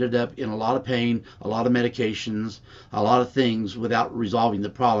ended up in a lot of pain, a lot of medications, a lot of things without resolving the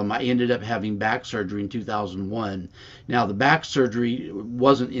problem. I ended up having back surgery in 2001. Now, the back surgery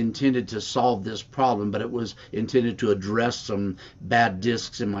wasn't intended to solve this problem, but it was intended to address some bad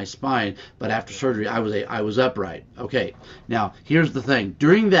discs in my spine. But after surgery, I was upright. Okay. Now, here's the thing.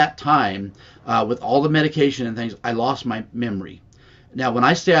 During that time, with all the medication and things, I lost my memory. Now, when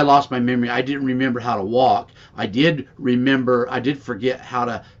I say I lost my memory, I didn't remember how to walk. I did forget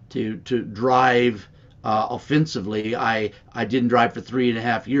how to drive offensively. I didn't drive for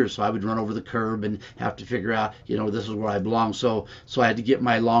 3.5 years, so I would run over the curb and have to figure out, this is where I belong. So I had to get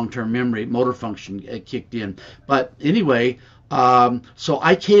my long-term memory, motor function kicked in. But anyway, so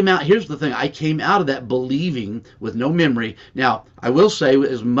I came out, here's the thing, I came out of that believing with no memory. Now, I will say,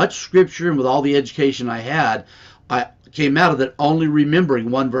 with as much scripture and with all the education I had, I came out of that only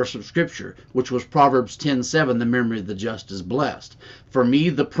remembering one verse of scripture, which was Proverbs 10:7, the memory of the just is blessed. For me,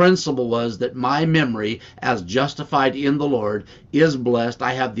 the principle was that my memory, as justified in the Lord, is blessed.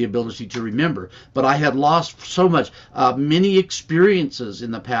 I have the ability to remember. But I had lost so much. Many experiences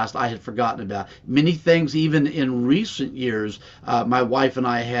in the past I had forgotten about. Many things, even in recent years, my wife and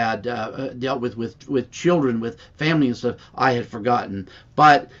I had dealt with children, with family and stuff, I had forgotten.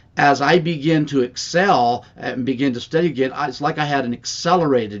 But as I begin to excel and begin to study again, it's like I had an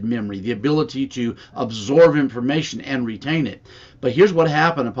accelerated memory, the ability to absorb information and retain it. But here's what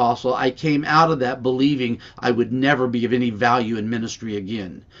happened, Apostle. I came out of that believing I would never be of any value in ministry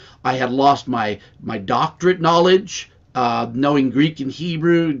again. I had lost my doctorate knowledge, knowing Greek and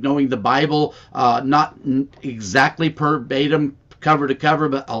Hebrew, knowing the Bible, not exactly verbatim, cover to cover,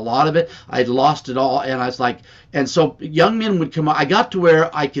 but a lot of it, I'd lost it all. And I was like, and so young men would come. I got to where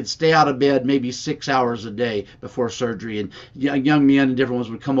I could stay out of bed maybe 6 hours a day before surgery, and young men and different ones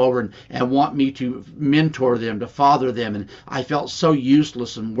would come over and want me to mentor them, to father them, and I felt so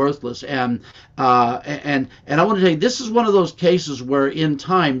useless and worthless. And I want to tell you, this is one of those cases where in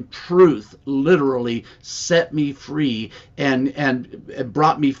time truth literally set me free and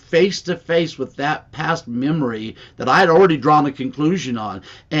brought me face to face with that past memory that I had already drawn a conclusion on,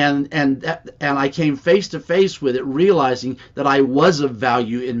 and I came face to face with it, realizing that I was of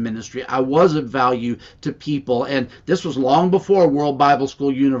value in ministry. I was of value to people. And this was long before World Bible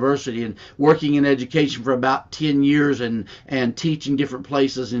School University, and working in education for about 10 years and teaching different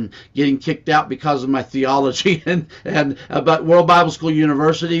places and getting kicked out because of my theology. But World Bible School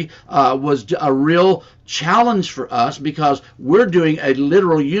University was a real challenge for us, because we're doing a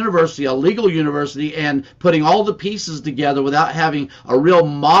literal university, a legal university, and putting all the pieces together without having a real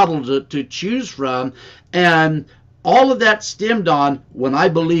model to choose from. And all of that stemmed on when I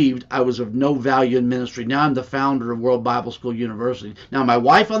believed I was of no value in ministry. Now I'm the founder of World Bible School University. Now my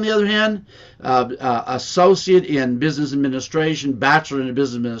wife, on the other hand, associate in business administration, bachelor in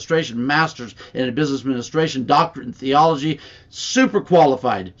business administration, master's in business administration, doctorate in theology, super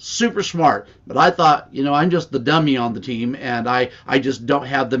qualified, super smart. But I thought, I'm just the dummy on the team, and I just don't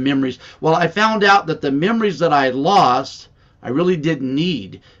have the memories. Well, I found out that the memories that I had lost, I really didn't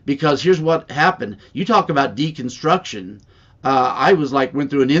need, because here's what happened. You talk about deconstruction. I went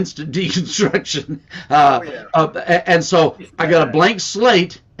through an instant deconstruction. And so I got a blank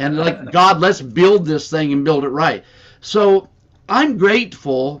slate, and like, God, let's build this thing and build it right. So I'm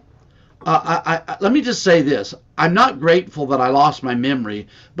grateful. Let me just say this. I'm not grateful that I lost my memory,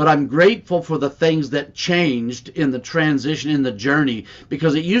 but I'm grateful for the things that changed in the transition, in the journey,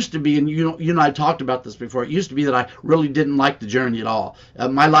 because it used to be, and you and I talked about this before, it used to be that I really didn't like the journey at all.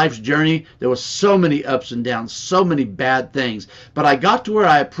 My life's journey, there was so many ups and downs, so many bad things, but I got to where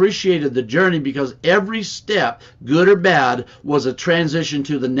I appreciated the journey, because every step, good or bad, was a transition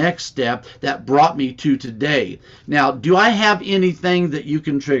to the next step that brought me to today. Now, do I have anything that you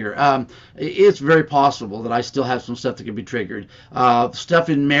can trigger? It's very possible that I still have some stuff that can be triggered. Stuff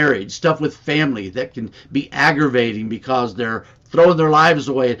in marriage, stuff with family that can be aggravating because they're throwing their lives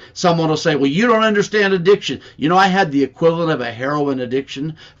away. Someone will say, well, you don't understand addiction. I had the equivalent of a heroin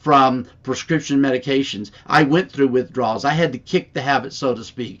addiction from prescription medications. I went through withdrawals. I had to kick the habit, so to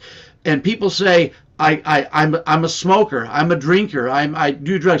speak. And people say, I'm a smoker, I'm a drinker, I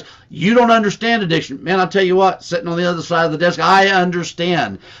do drugs. You don't understand addiction. Man, I'll tell you what, sitting on the other side of the desk, I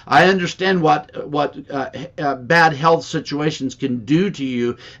understand. I understand what bad health situations can do to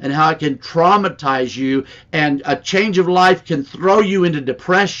you, and how it can traumatize you, and a change of life can throw you into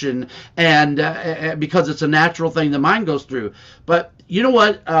depression, and because it's a natural thing the mind goes through. But you know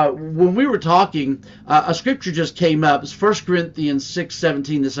what? When we were talking, a scripture just came up. It's 1 Corinthians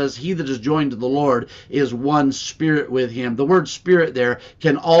 6:17 that says, he that is joined to the Lord is one spirit with him. The word spirit there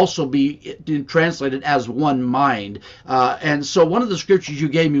can also be translated as one mind. And so one of the scriptures you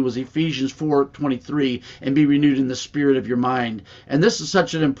gave me was Ephesians 4:23, and be renewed in the spirit of your mind. And this is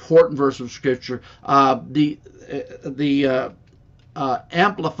such an important verse of scripture.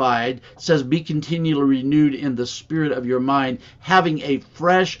 Amplified says, be continually renewed in the spirit of your mind, having a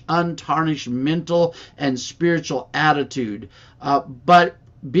fresh, untarnished mental and spiritual attitude. But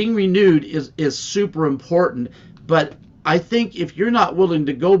being renewed is super important. But I think if you're not willing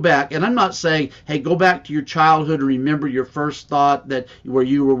to go back, and I'm not saying, hey, go back to your childhood and remember your first thought that where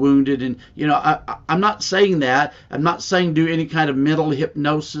you were wounded, and I'm not saying that. I'm not saying do any kind of mental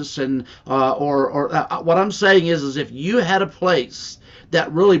hypnosis, and or what I'm saying is if you had a place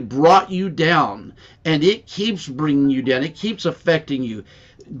that really brought you down, and it keeps bringing you down, it keeps affecting you,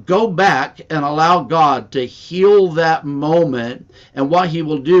 go back and allow God to heal that moment. And what he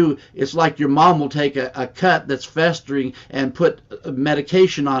will do is, like your mom will take a cut that's festering and put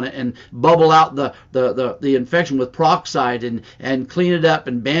medication on it and bubble out the infection with peroxide and clean it up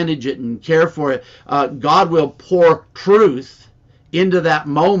and bandage it and care for it. God will pour truth into that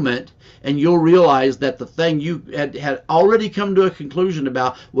moment, and you'll realize that the thing you had already come to a conclusion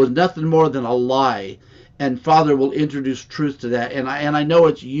about was nothing more than a lie. and Father will introduce truth to that. And I know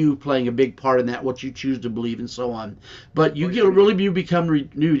it's you playing a big part in that, what you choose to believe and so on. But you become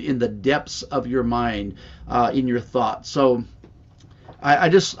renewed in the depths of your mind, in your thoughts. So I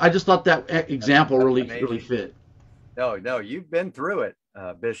just thought that example really fit. No, you've been through it,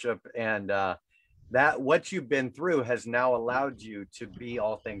 Bishop, and that what you've been through has now allowed you to be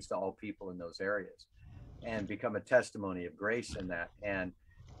all things to all people in those areas and become a testimony of grace in that. And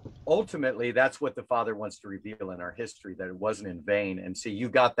ultimately, that's what the Father wants to reveal in our history, that it wasn't in vain. And see, you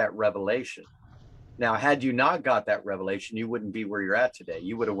got that revelation. Now, had you not got that revelation, you wouldn't be where you're at today.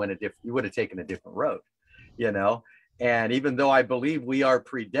 You would have taken a different road, you know. And even though I believe we are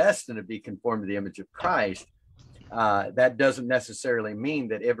predestined to be conformed to the image of Christ, that doesn't necessarily mean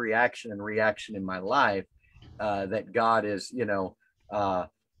that every action and reaction in my life, that God is,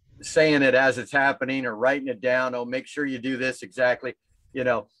 saying it as it's happening or writing it down. Oh, make sure you do this exactly,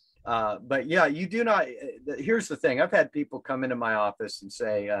 but yeah, you do not. Here's the thing. I've had people come into my office and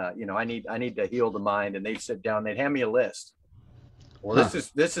say, I need to heal the mind. And they'd sit down, they'd hand me a list. Well,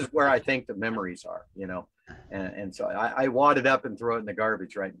 this is where I think the memories are, and so I wad it up and throw it in the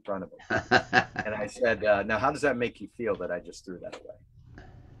garbage right in front of them. And I said, now, how does that make you feel that I just threw that away?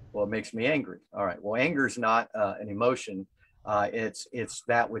 Well, it makes me angry. All right. Well, anger is not an emotion. It's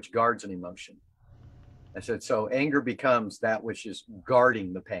that which guards an emotion. I said, so anger becomes that which is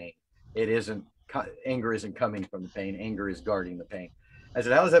guarding the pain. Anger isn't coming from the pain. Anger is guarding the pain. I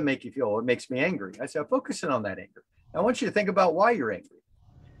said, how does that make you feel? Well, it makes me angry. I said, focusing on that anger. I want you to think about why you're angry.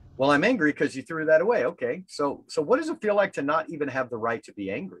 Well, I'm angry because you threw that away. Okay. So what does it feel like to not even have the right to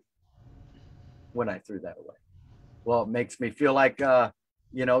be angry when I threw that away? Well, it makes me feel like,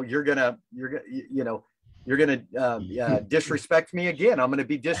 you're gonna disrespect me again. I'm going to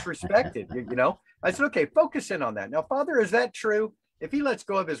be disrespected, I said, okay, focus in on that. Now, Father, is that true? If he lets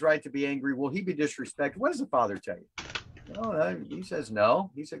go of his right to be angry, will he be disrespected? What does the Father tell you? No, he says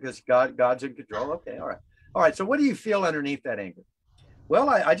no. He said, because God's in control. Okay, all right. All right, so what do you feel underneath that anger? Well,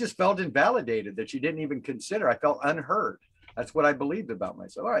 I just felt invalidated, that you didn't even consider. I felt unheard. That's what I believed about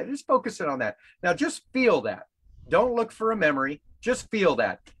myself. All right, just focus in on that. Now, just feel that. Don't look for a memory. Just feel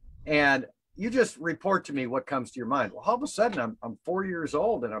that. And you just report to me what comes to your mind. Well, all of a sudden I'm 4 years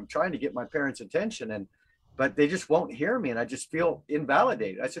old and I'm trying to get my parents' attention, but they just won't hear me, and I just feel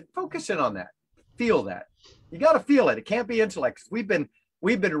invalidated. I said, focus in on that. Feel that. You got to feel it. It can't be intellect. We've been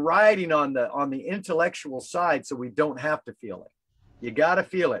riding on the intellectual side, so we don't have to feel it. You got to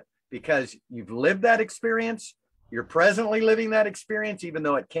feel it because you've lived that experience. You're presently living that experience, even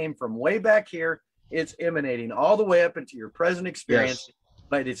though it came from way back here. It's emanating all the way up into your present experience. Yes.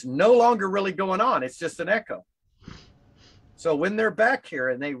 But it's no longer really going on. It's just an echo. So when they're back here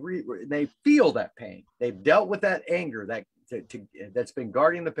and they feel that pain, they've dealt with that anger that's been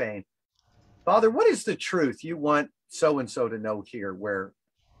guarding the pain. Father, what is the truth you want so-and-so to know here where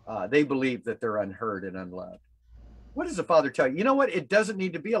they believe that they're unheard and unloved? What does the Father tell you? You know what? It doesn't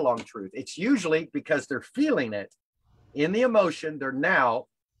need to be a long truth. It's usually because they're feeling it in the emotion. They're now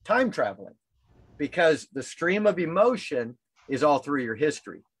time traveling because the stream of emotion is all through your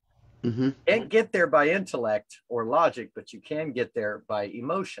history. Mm-hmm. Can't get there by intellect or logic, but you can get there by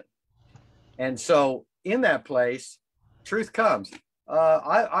emotion. And so in that place, truth comes.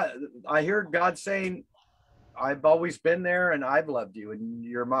 I hear God saying, I've always been there and I've loved you and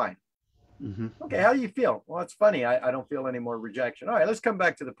you're mine. Mm-hmm. Okay, how do you feel? Well, it's funny. I don't feel any more rejection. All right, let's come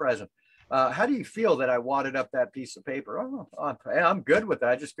back to the present. How do you feel that I wadded up that piece of paper? Oh, I'm good with it.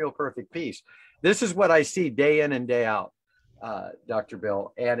 I just feel perfect peace. This is what I see day in and day out, Dr.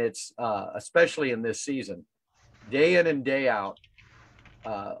 Bill. And it's especially in this season, day in and day out,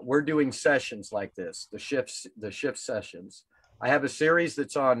 we're doing sessions like this, the shift sessions. I have a series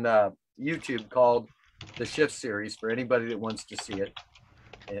that's on YouTube called the Shift Series for anybody that wants to see it.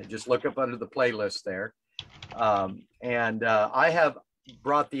 And just look up under the playlist there. I have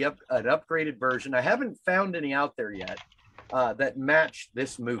brought an upgraded version. I haven't found any out there yet that match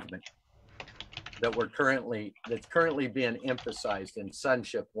this movement that's currently being emphasized in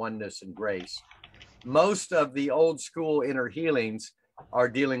sonship, oneness, and grace. Most of the old school inner healings are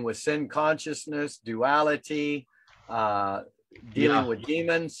dealing with sin consciousness, duality, dealing with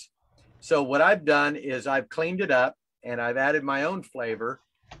demons. So what I've done is I've cleaned it up and I've added my own flavor,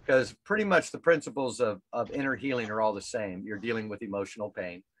 because pretty much the principles of inner healing are all the same. You're dealing with emotional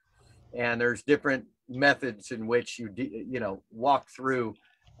pain, and there's different methods in which you walk through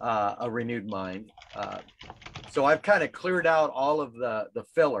a renewed mind. So I've kind of cleared out all of the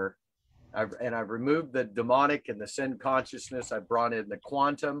filler. I've removed the demonic and the sin consciousness. I've brought in the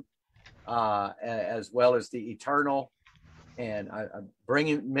quantum as well as the eternal. and I'm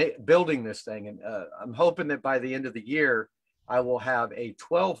building this thing, and I'm hoping that by the end of the year, I will have a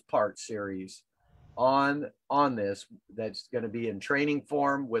 12-part series on this that's going to be in training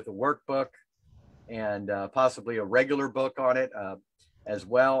form with a workbook and possibly a regular book on it as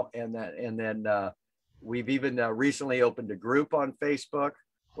well. And then we've even recently opened a group on Facebook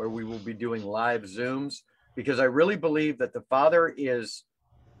where we will be doing live Zooms, because I really believe that the Father is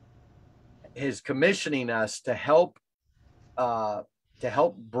commissioning us to help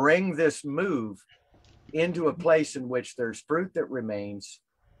bring this move into a place in which there's fruit that remains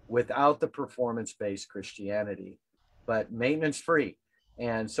without the performance-based Christianity, but maintenance-free.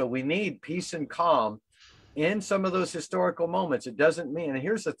 And so we need peace and calm in some of those historical moments. It doesn't mean, and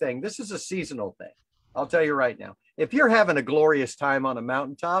here's the thing, this is a seasonal thing. I'll tell you right now, if you're having a glorious time on a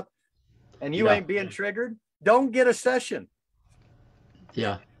mountaintop and you ain't being triggered, don't get a session.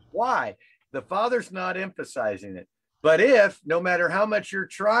 Yeah. Why? The Father's not emphasizing it. But if, no matter how much you're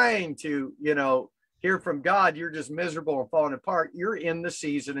trying to, hear from God, you're just miserable and falling apart, you're in the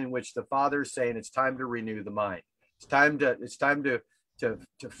season in which the Father is saying it's time to renew the mind. It's time to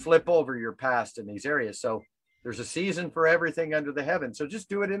flip over your past in these areas. So there's a season for everything under the heaven. So just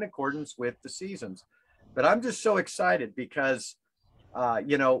do it in accordance with the seasons. But I'm just so excited because,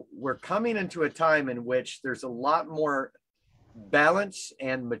 we're coming into a time in which there's a lot more balance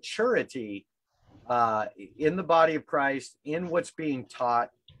and maturity in the body of Christ, in what's being taught.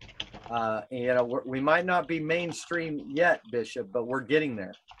 We might not be mainstream yet, Bishop, but we're getting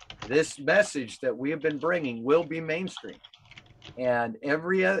there. This message that we have been bringing will be mainstream. And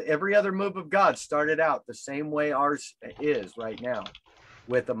every other move of God started out the same way ours is right now,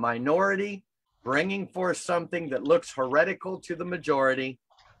 with a minority bringing forth something that looks heretical to the majority,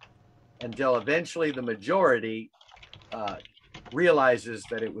 until eventually the majority realizes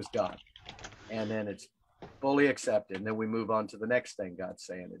that it was God. And then it's fully accepted. And then we move on to the next thing God's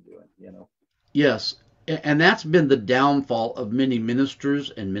saying and doing, Yes. And that's been the downfall of many ministers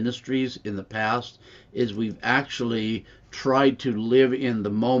and ministries in the past, is we've actually tried to live in the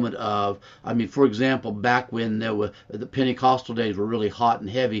moment of, for example, back when the Pentecostal days were really hot and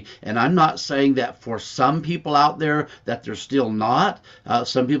heavy, and I'm not saying that for some people out there that they're still not.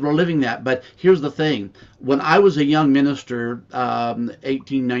 Some people are living that, but here's the thing. When I was a young minister,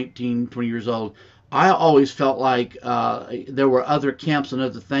 18, 19, 20 years old, I always felt like there were other camps and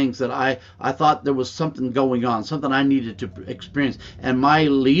other things that I thought there was something going on, something I needed to experience. And my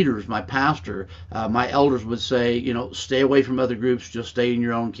leaders, my pastor, my elders would say, stay away from other groups, just stay in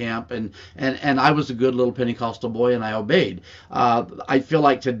your own camp. And I was a good little Pentecostal boy, and I obeyed. I feel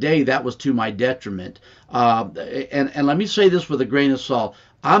like today that was to my detriment. And let me say this with a grain of salt.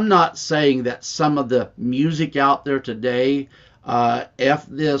 I'm not saying that some of the music out there today, F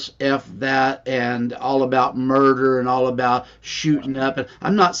this, F that, and all about murder and all about shooting up. And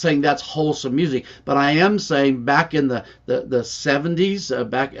I'm not saying that's wholesome music, but I am saying back in the 70s,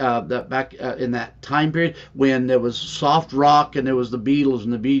 back in that time period when there was soft rock and there was the Beatles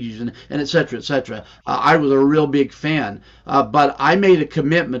and the Bee Gees and et cetera, et cetera, I was a real big fan. But I made a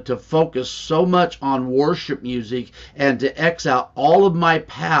commitment to focus so much on worship music and to X out all of my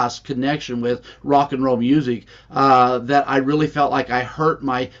past connection with rock and roll music that I really felt like I hurt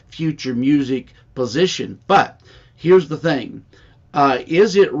my future music position. But here's the thing.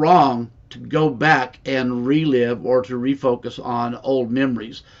 Is it wrong to go back and relive or to refocus on old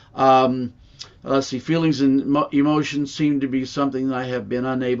memories? Let's see. Feelings and emotions seem to be something that I have been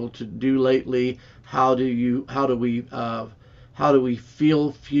unable to do lately. How do we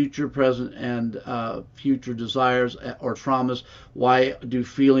feel future, present, and future desires or traumas? Why do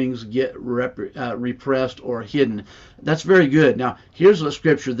feelings get repressed or hidden? That's very good. Now, here's a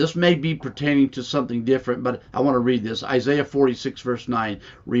scripture. This may be pertaining to something different, but I want to read this. Isaiah 46, verse 9.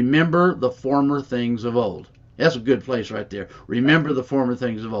 Remember the former things of old. That's a good place right there. Remember the former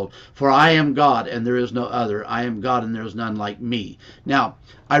things of old. For I am God, and there is no other. I am God, and there is none like me. Now,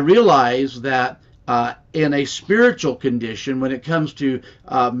 I realize that in a spiritual condition, when it comes to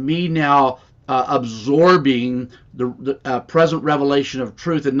me now absorbing the present revelation of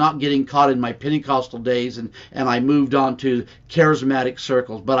truth and not getting caught in my Pentecostal days, and I moved on to charismatic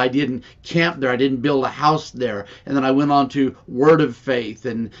circles, but I didn't camp there. I didn't build a house there. And then I went on to Word of Faith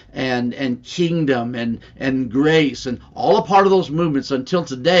and Kingdom and Grace and all a part of those movements until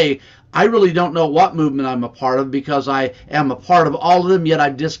today. I really don't know what movement I'm a part of, because I am a part of all of them, yet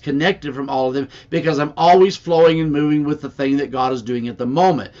I'm disconnected from all of them because I'm always flowing and moving with the thing that God is doing at the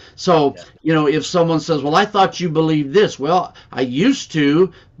moment. So, if someone says, well, I thought you believed this. Well, I used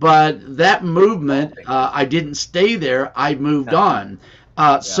to, but that movement, I didn't stay there. I moved on.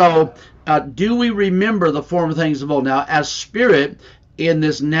 So Do we remember the former things of old? Now, as spirit, in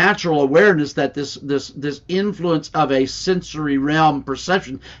this natural awareness that this influence of a sensory realm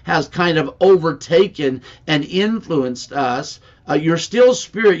perception has kind of overtaken and influenced us. You're still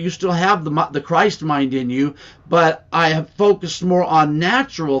spirit. You still have the Christ mind in you, but I have focused more on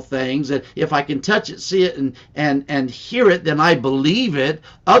natural things. And if I can touch it, see it, and hear it, then I believe it.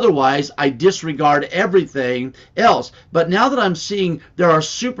 Otherwise, I disregard everything else. But now that I'm seeing there are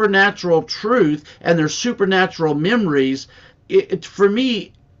supernatural truth and there's supernatural memories, for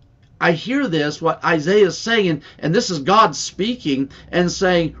me, I hear this, what Isaiah is saying, and this is God speaking and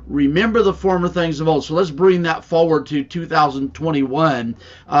saying, remember the former things of old. So let's bring that forward to 2021.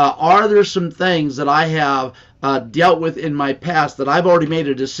 Are there some things that I have dealt with in my past that I've already made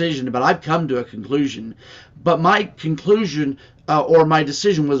a decision about? I've come to a conclusion, but my conclusion or my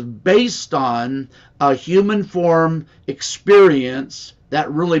decision was based on a human form experience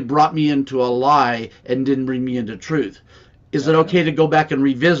that really brought me into a lie and didn't bring me into truth. Is it okay to go back and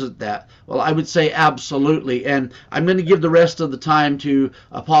revisit that? Well, I would say absolutely. And I'm going to give the rest of the time to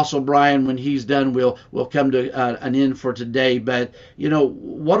Apostle Brian. When he's done, we'll come to an end for today. But,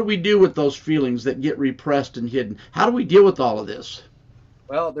 what do we do with those feelings that get repressed and hidden? How do we deal with all of this?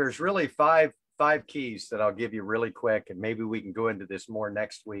 Well, there's really five keys that I'll give you really quick, and maybe we can go into this more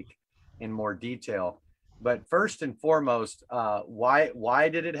next week in more detail. But first and foremost, why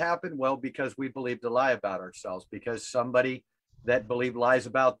did it happen? Well, because we believed a lie about ourselves, because somebody that believed lies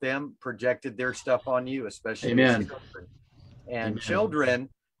about them projected their stuff on you, especially children. And Amen. Children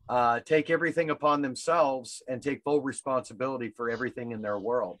take everything upon themselves and take full responsibility for everything in their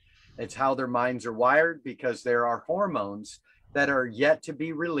world. It's how their minds are wired, because there are hormones that are yet to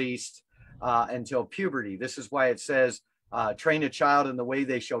be released until puberty. This is why it says, train a child in the way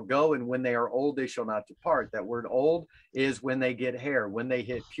they shall go, and when they are old, they shall not depart. That word old is when they get hair, when they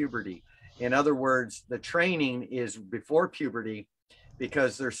hit puberty. In other words, the training is before puberty,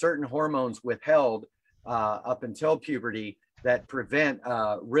 because there's certain hormones withheld up until puberty that prevent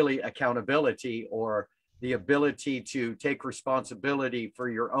really accountability or the ability to take responsibility for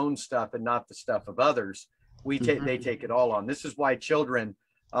your own stuff and not the stuff of others. They take it all on. This is why children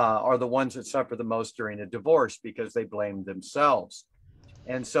are the ones that suffer the most during a divorce, because they blame themselves.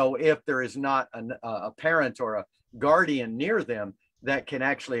 And so if there is not a parent or a guardian near them that can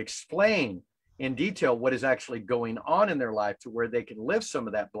actually explain in detail what is actually going on in their life to where they can lift some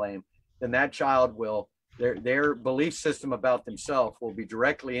of that blame, then that child will, their belief system about themselves will be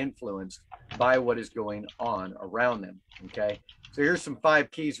directly influenced by what is going on around them. Okay. So here's some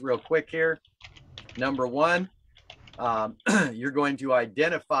 5 keys real quick here. Number 1, you're going to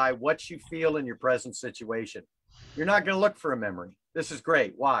identify what you feel in your present situation. You're not going to look for a memory. This is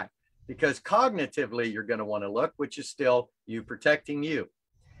great. Why? Because cognitively, you're going to want to look, which is still you protecting you.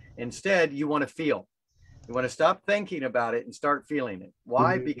 Instead, you want to feel. You want to stop thinking about it and start feeling it.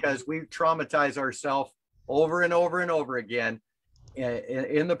 Why? Because we traumatize ourselves over and over and over again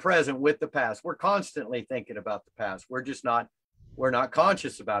in the present with the past. We're constantly thinking about the past. We're not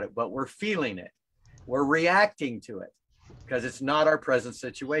conscious about it, but we're feeling it. We're reacting to it because it's not our present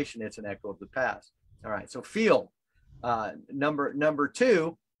situation. It's an echo of the past. All right. So feel. Number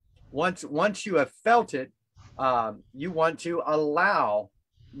 2, once you have felt it, you want to allow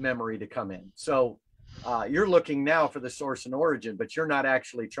memory to come in. So you're looking now for the source and origin, but you're not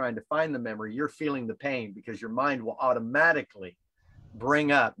actually trying to find the memory. You're feeling the pain because your mind will automatically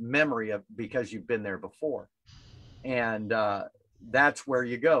bring up memory of because you've been there before. And that's where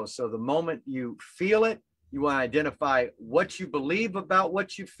you go. So the moment you feel it, you want to identify what you believe about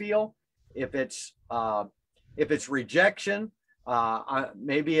what you feel. If it's rejection,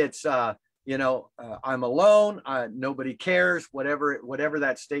 maybe it's I'm alone, nobody cares, whatever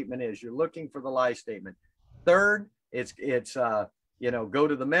that statement is. You're looking for the lie statement. Third, it's go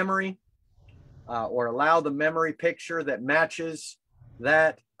to the memory or allow the memory picture that matches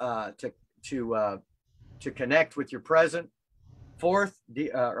that to connect with your present. Fourth,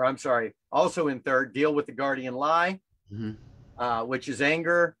 also in third, deal with the guardian lie, which is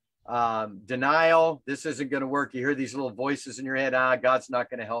anger, denial. This isn't going to work. You hear these little voices in your head. God's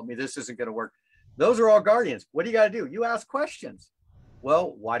not going to help me. This isn't going to work. Those are all guardians. What do you got to do? You ask questions.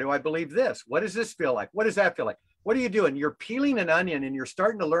 Well, why do I believe this? What does this feel like? What does that feel like? What are you doing? You're peeling an onion and you're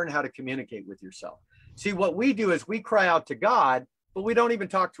starting to learn how to communicate with yourself. See, what we do is we cry out to God, but we don't even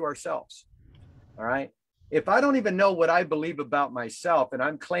talk to ourselves. All right. If I don't even know what I believe about myself and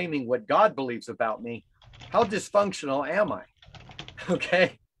I'm claiming what God believes about me, how dysfunctional am I?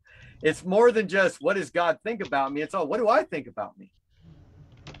 Okay. It's more than just what does God think about me? It's all, what do I think about me?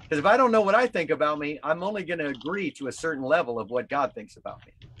 Because if I don't know what I think about me, I'm only going to agree to a certain level of what God thinks about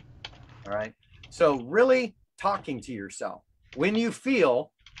me. All right. So really talking to yourself. When you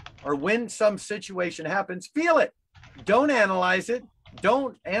feel, or when some situation happens, feel it. Don't analyze it.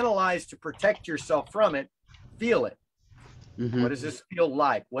 Don't analyze to protect yourself from it. Feel it. What does this feel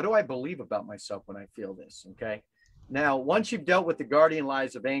like? What do I believe about myself when I feel this? Okay. Now, once you've dealt with the guardian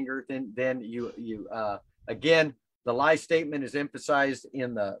lies of anger, then you again, the lie statement is emphasized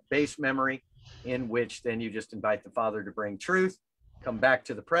in the base memory, in which then you just invite the Father to bring truth, come back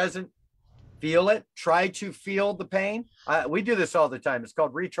to the present, feel it, try to feel the pain. We do this all the time. It's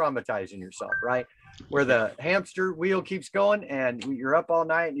called re-traumatizing yourself, right? Where the hamster wheel keeps going and you're up all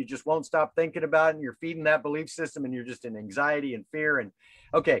night and you just won't stop thinking about it, and you're feeding that belief system and you're just in anxiety and fear. And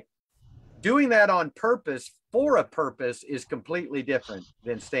okay, doing that on purpose for a purpose is completely different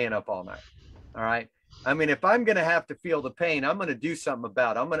than staying up all night. All right. I mean, if I'm going to have to feel the pain, I'm going to do something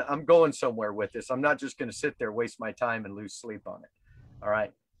about it. I'm going somewhere with this. I'm not just going to sit there, waste my time and lose sleep on it. All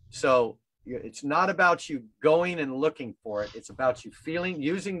right. So it's not about you going and looking for it. It's about you feeling,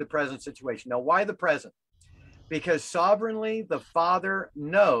 using the present situation. Now, why the present? Because sovereignly, the Father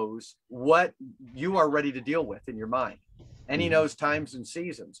knows what you are ready to deal with in your mind. And he knows times and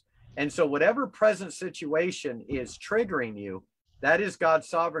seasons. And so whatever present situation is triggering you, that is God's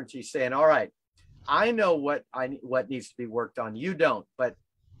sovereignty saying, all right, I know what needs to be worked on. You don't, but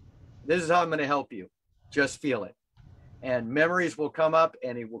this is how I'm going to help you. Just feel it. And memories will come up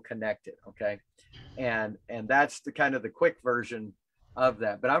and he will connect it. Okay. And that's the kind of the quick version of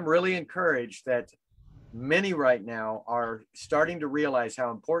that. But I'm really encouraged that many right now are starting to realize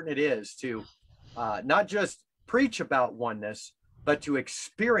how important it is to not just preach about oneness, but to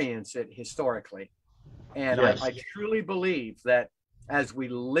experience it historically. And yes. I truly believe that as we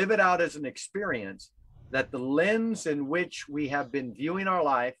live it out as an experience, that the lens in which we have been viewing our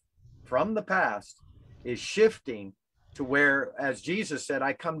life from the past is shifting to where, as Jesus said,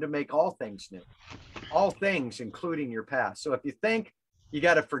 I come to make all things new, all things, including your past. So if you think you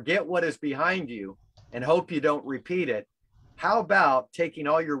got to forget what is behind you and hope you don't repeat it, how about taking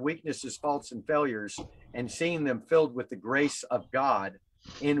all your weaknesses, faults, and failures and seeing them filled with the grace of God,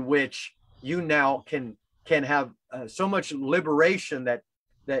 in which you now can have so much liberation that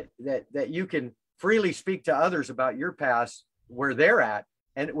you can freely speak to others about your past, where they're at,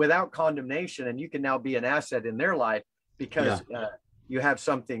 and without condemnation, and you can now be an asset in their life because you have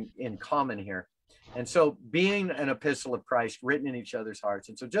something in common here. And so being an epistle of Christ written in each other's hearts.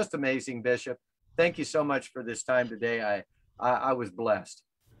 And so just amazing, Bishop. Thank you so much for this time today. I was blessed.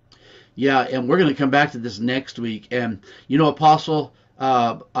 Yeah, and we're going to come back to this next week. And, you know, Apostle,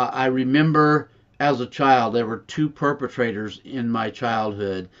 I remember as a child, there were two perpetrators in my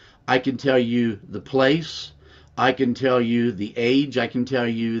childhood. I can tell you the place, I can tell you the age, I can tell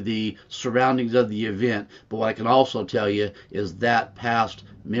you the surroundings of the event, but what I can also tell you is that past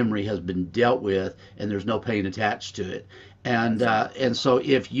memory has been dealt with and there's no pain attached to it. And so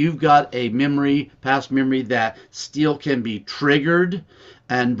if you've got a memory, past memory that still can be triggered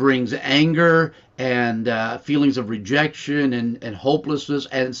and brings anger and feelings of rejection and hopelessness,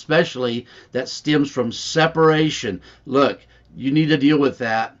 and especially that stems from separation, look, you need to deal with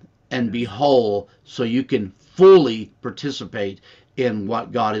that and be whole so you can fully participate in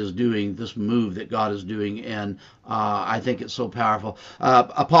what God is doing, this move that God is doing. And I think it's so powerful.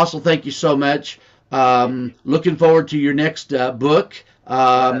 Apostle, thank you so much. Looking forward to your next book.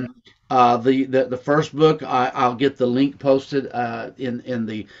 The first book, I'll get the link posted in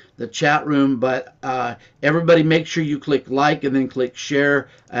the chat room. But everybody, make sure you click like and then click share,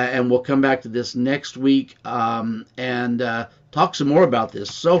 and we'll come back to this next week and talk some more about this.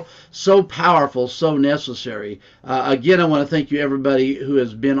 So powerful, so necessary. Again, I want to thank you, everybody who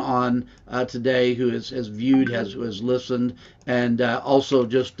has been on today, who has viewed, has listened, and also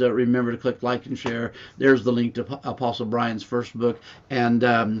just remember to click like and share. There's the link to Apostle Brian's first book.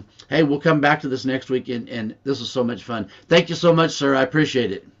 And hey, we'll come back to this next week, and this is so much fun. Thank you so much, sir. I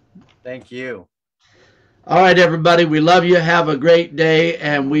appreciate it. Thank you. All right, everybody, we love you. Have a great day,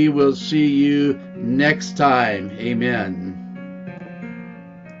 and we will see you next time. Amen.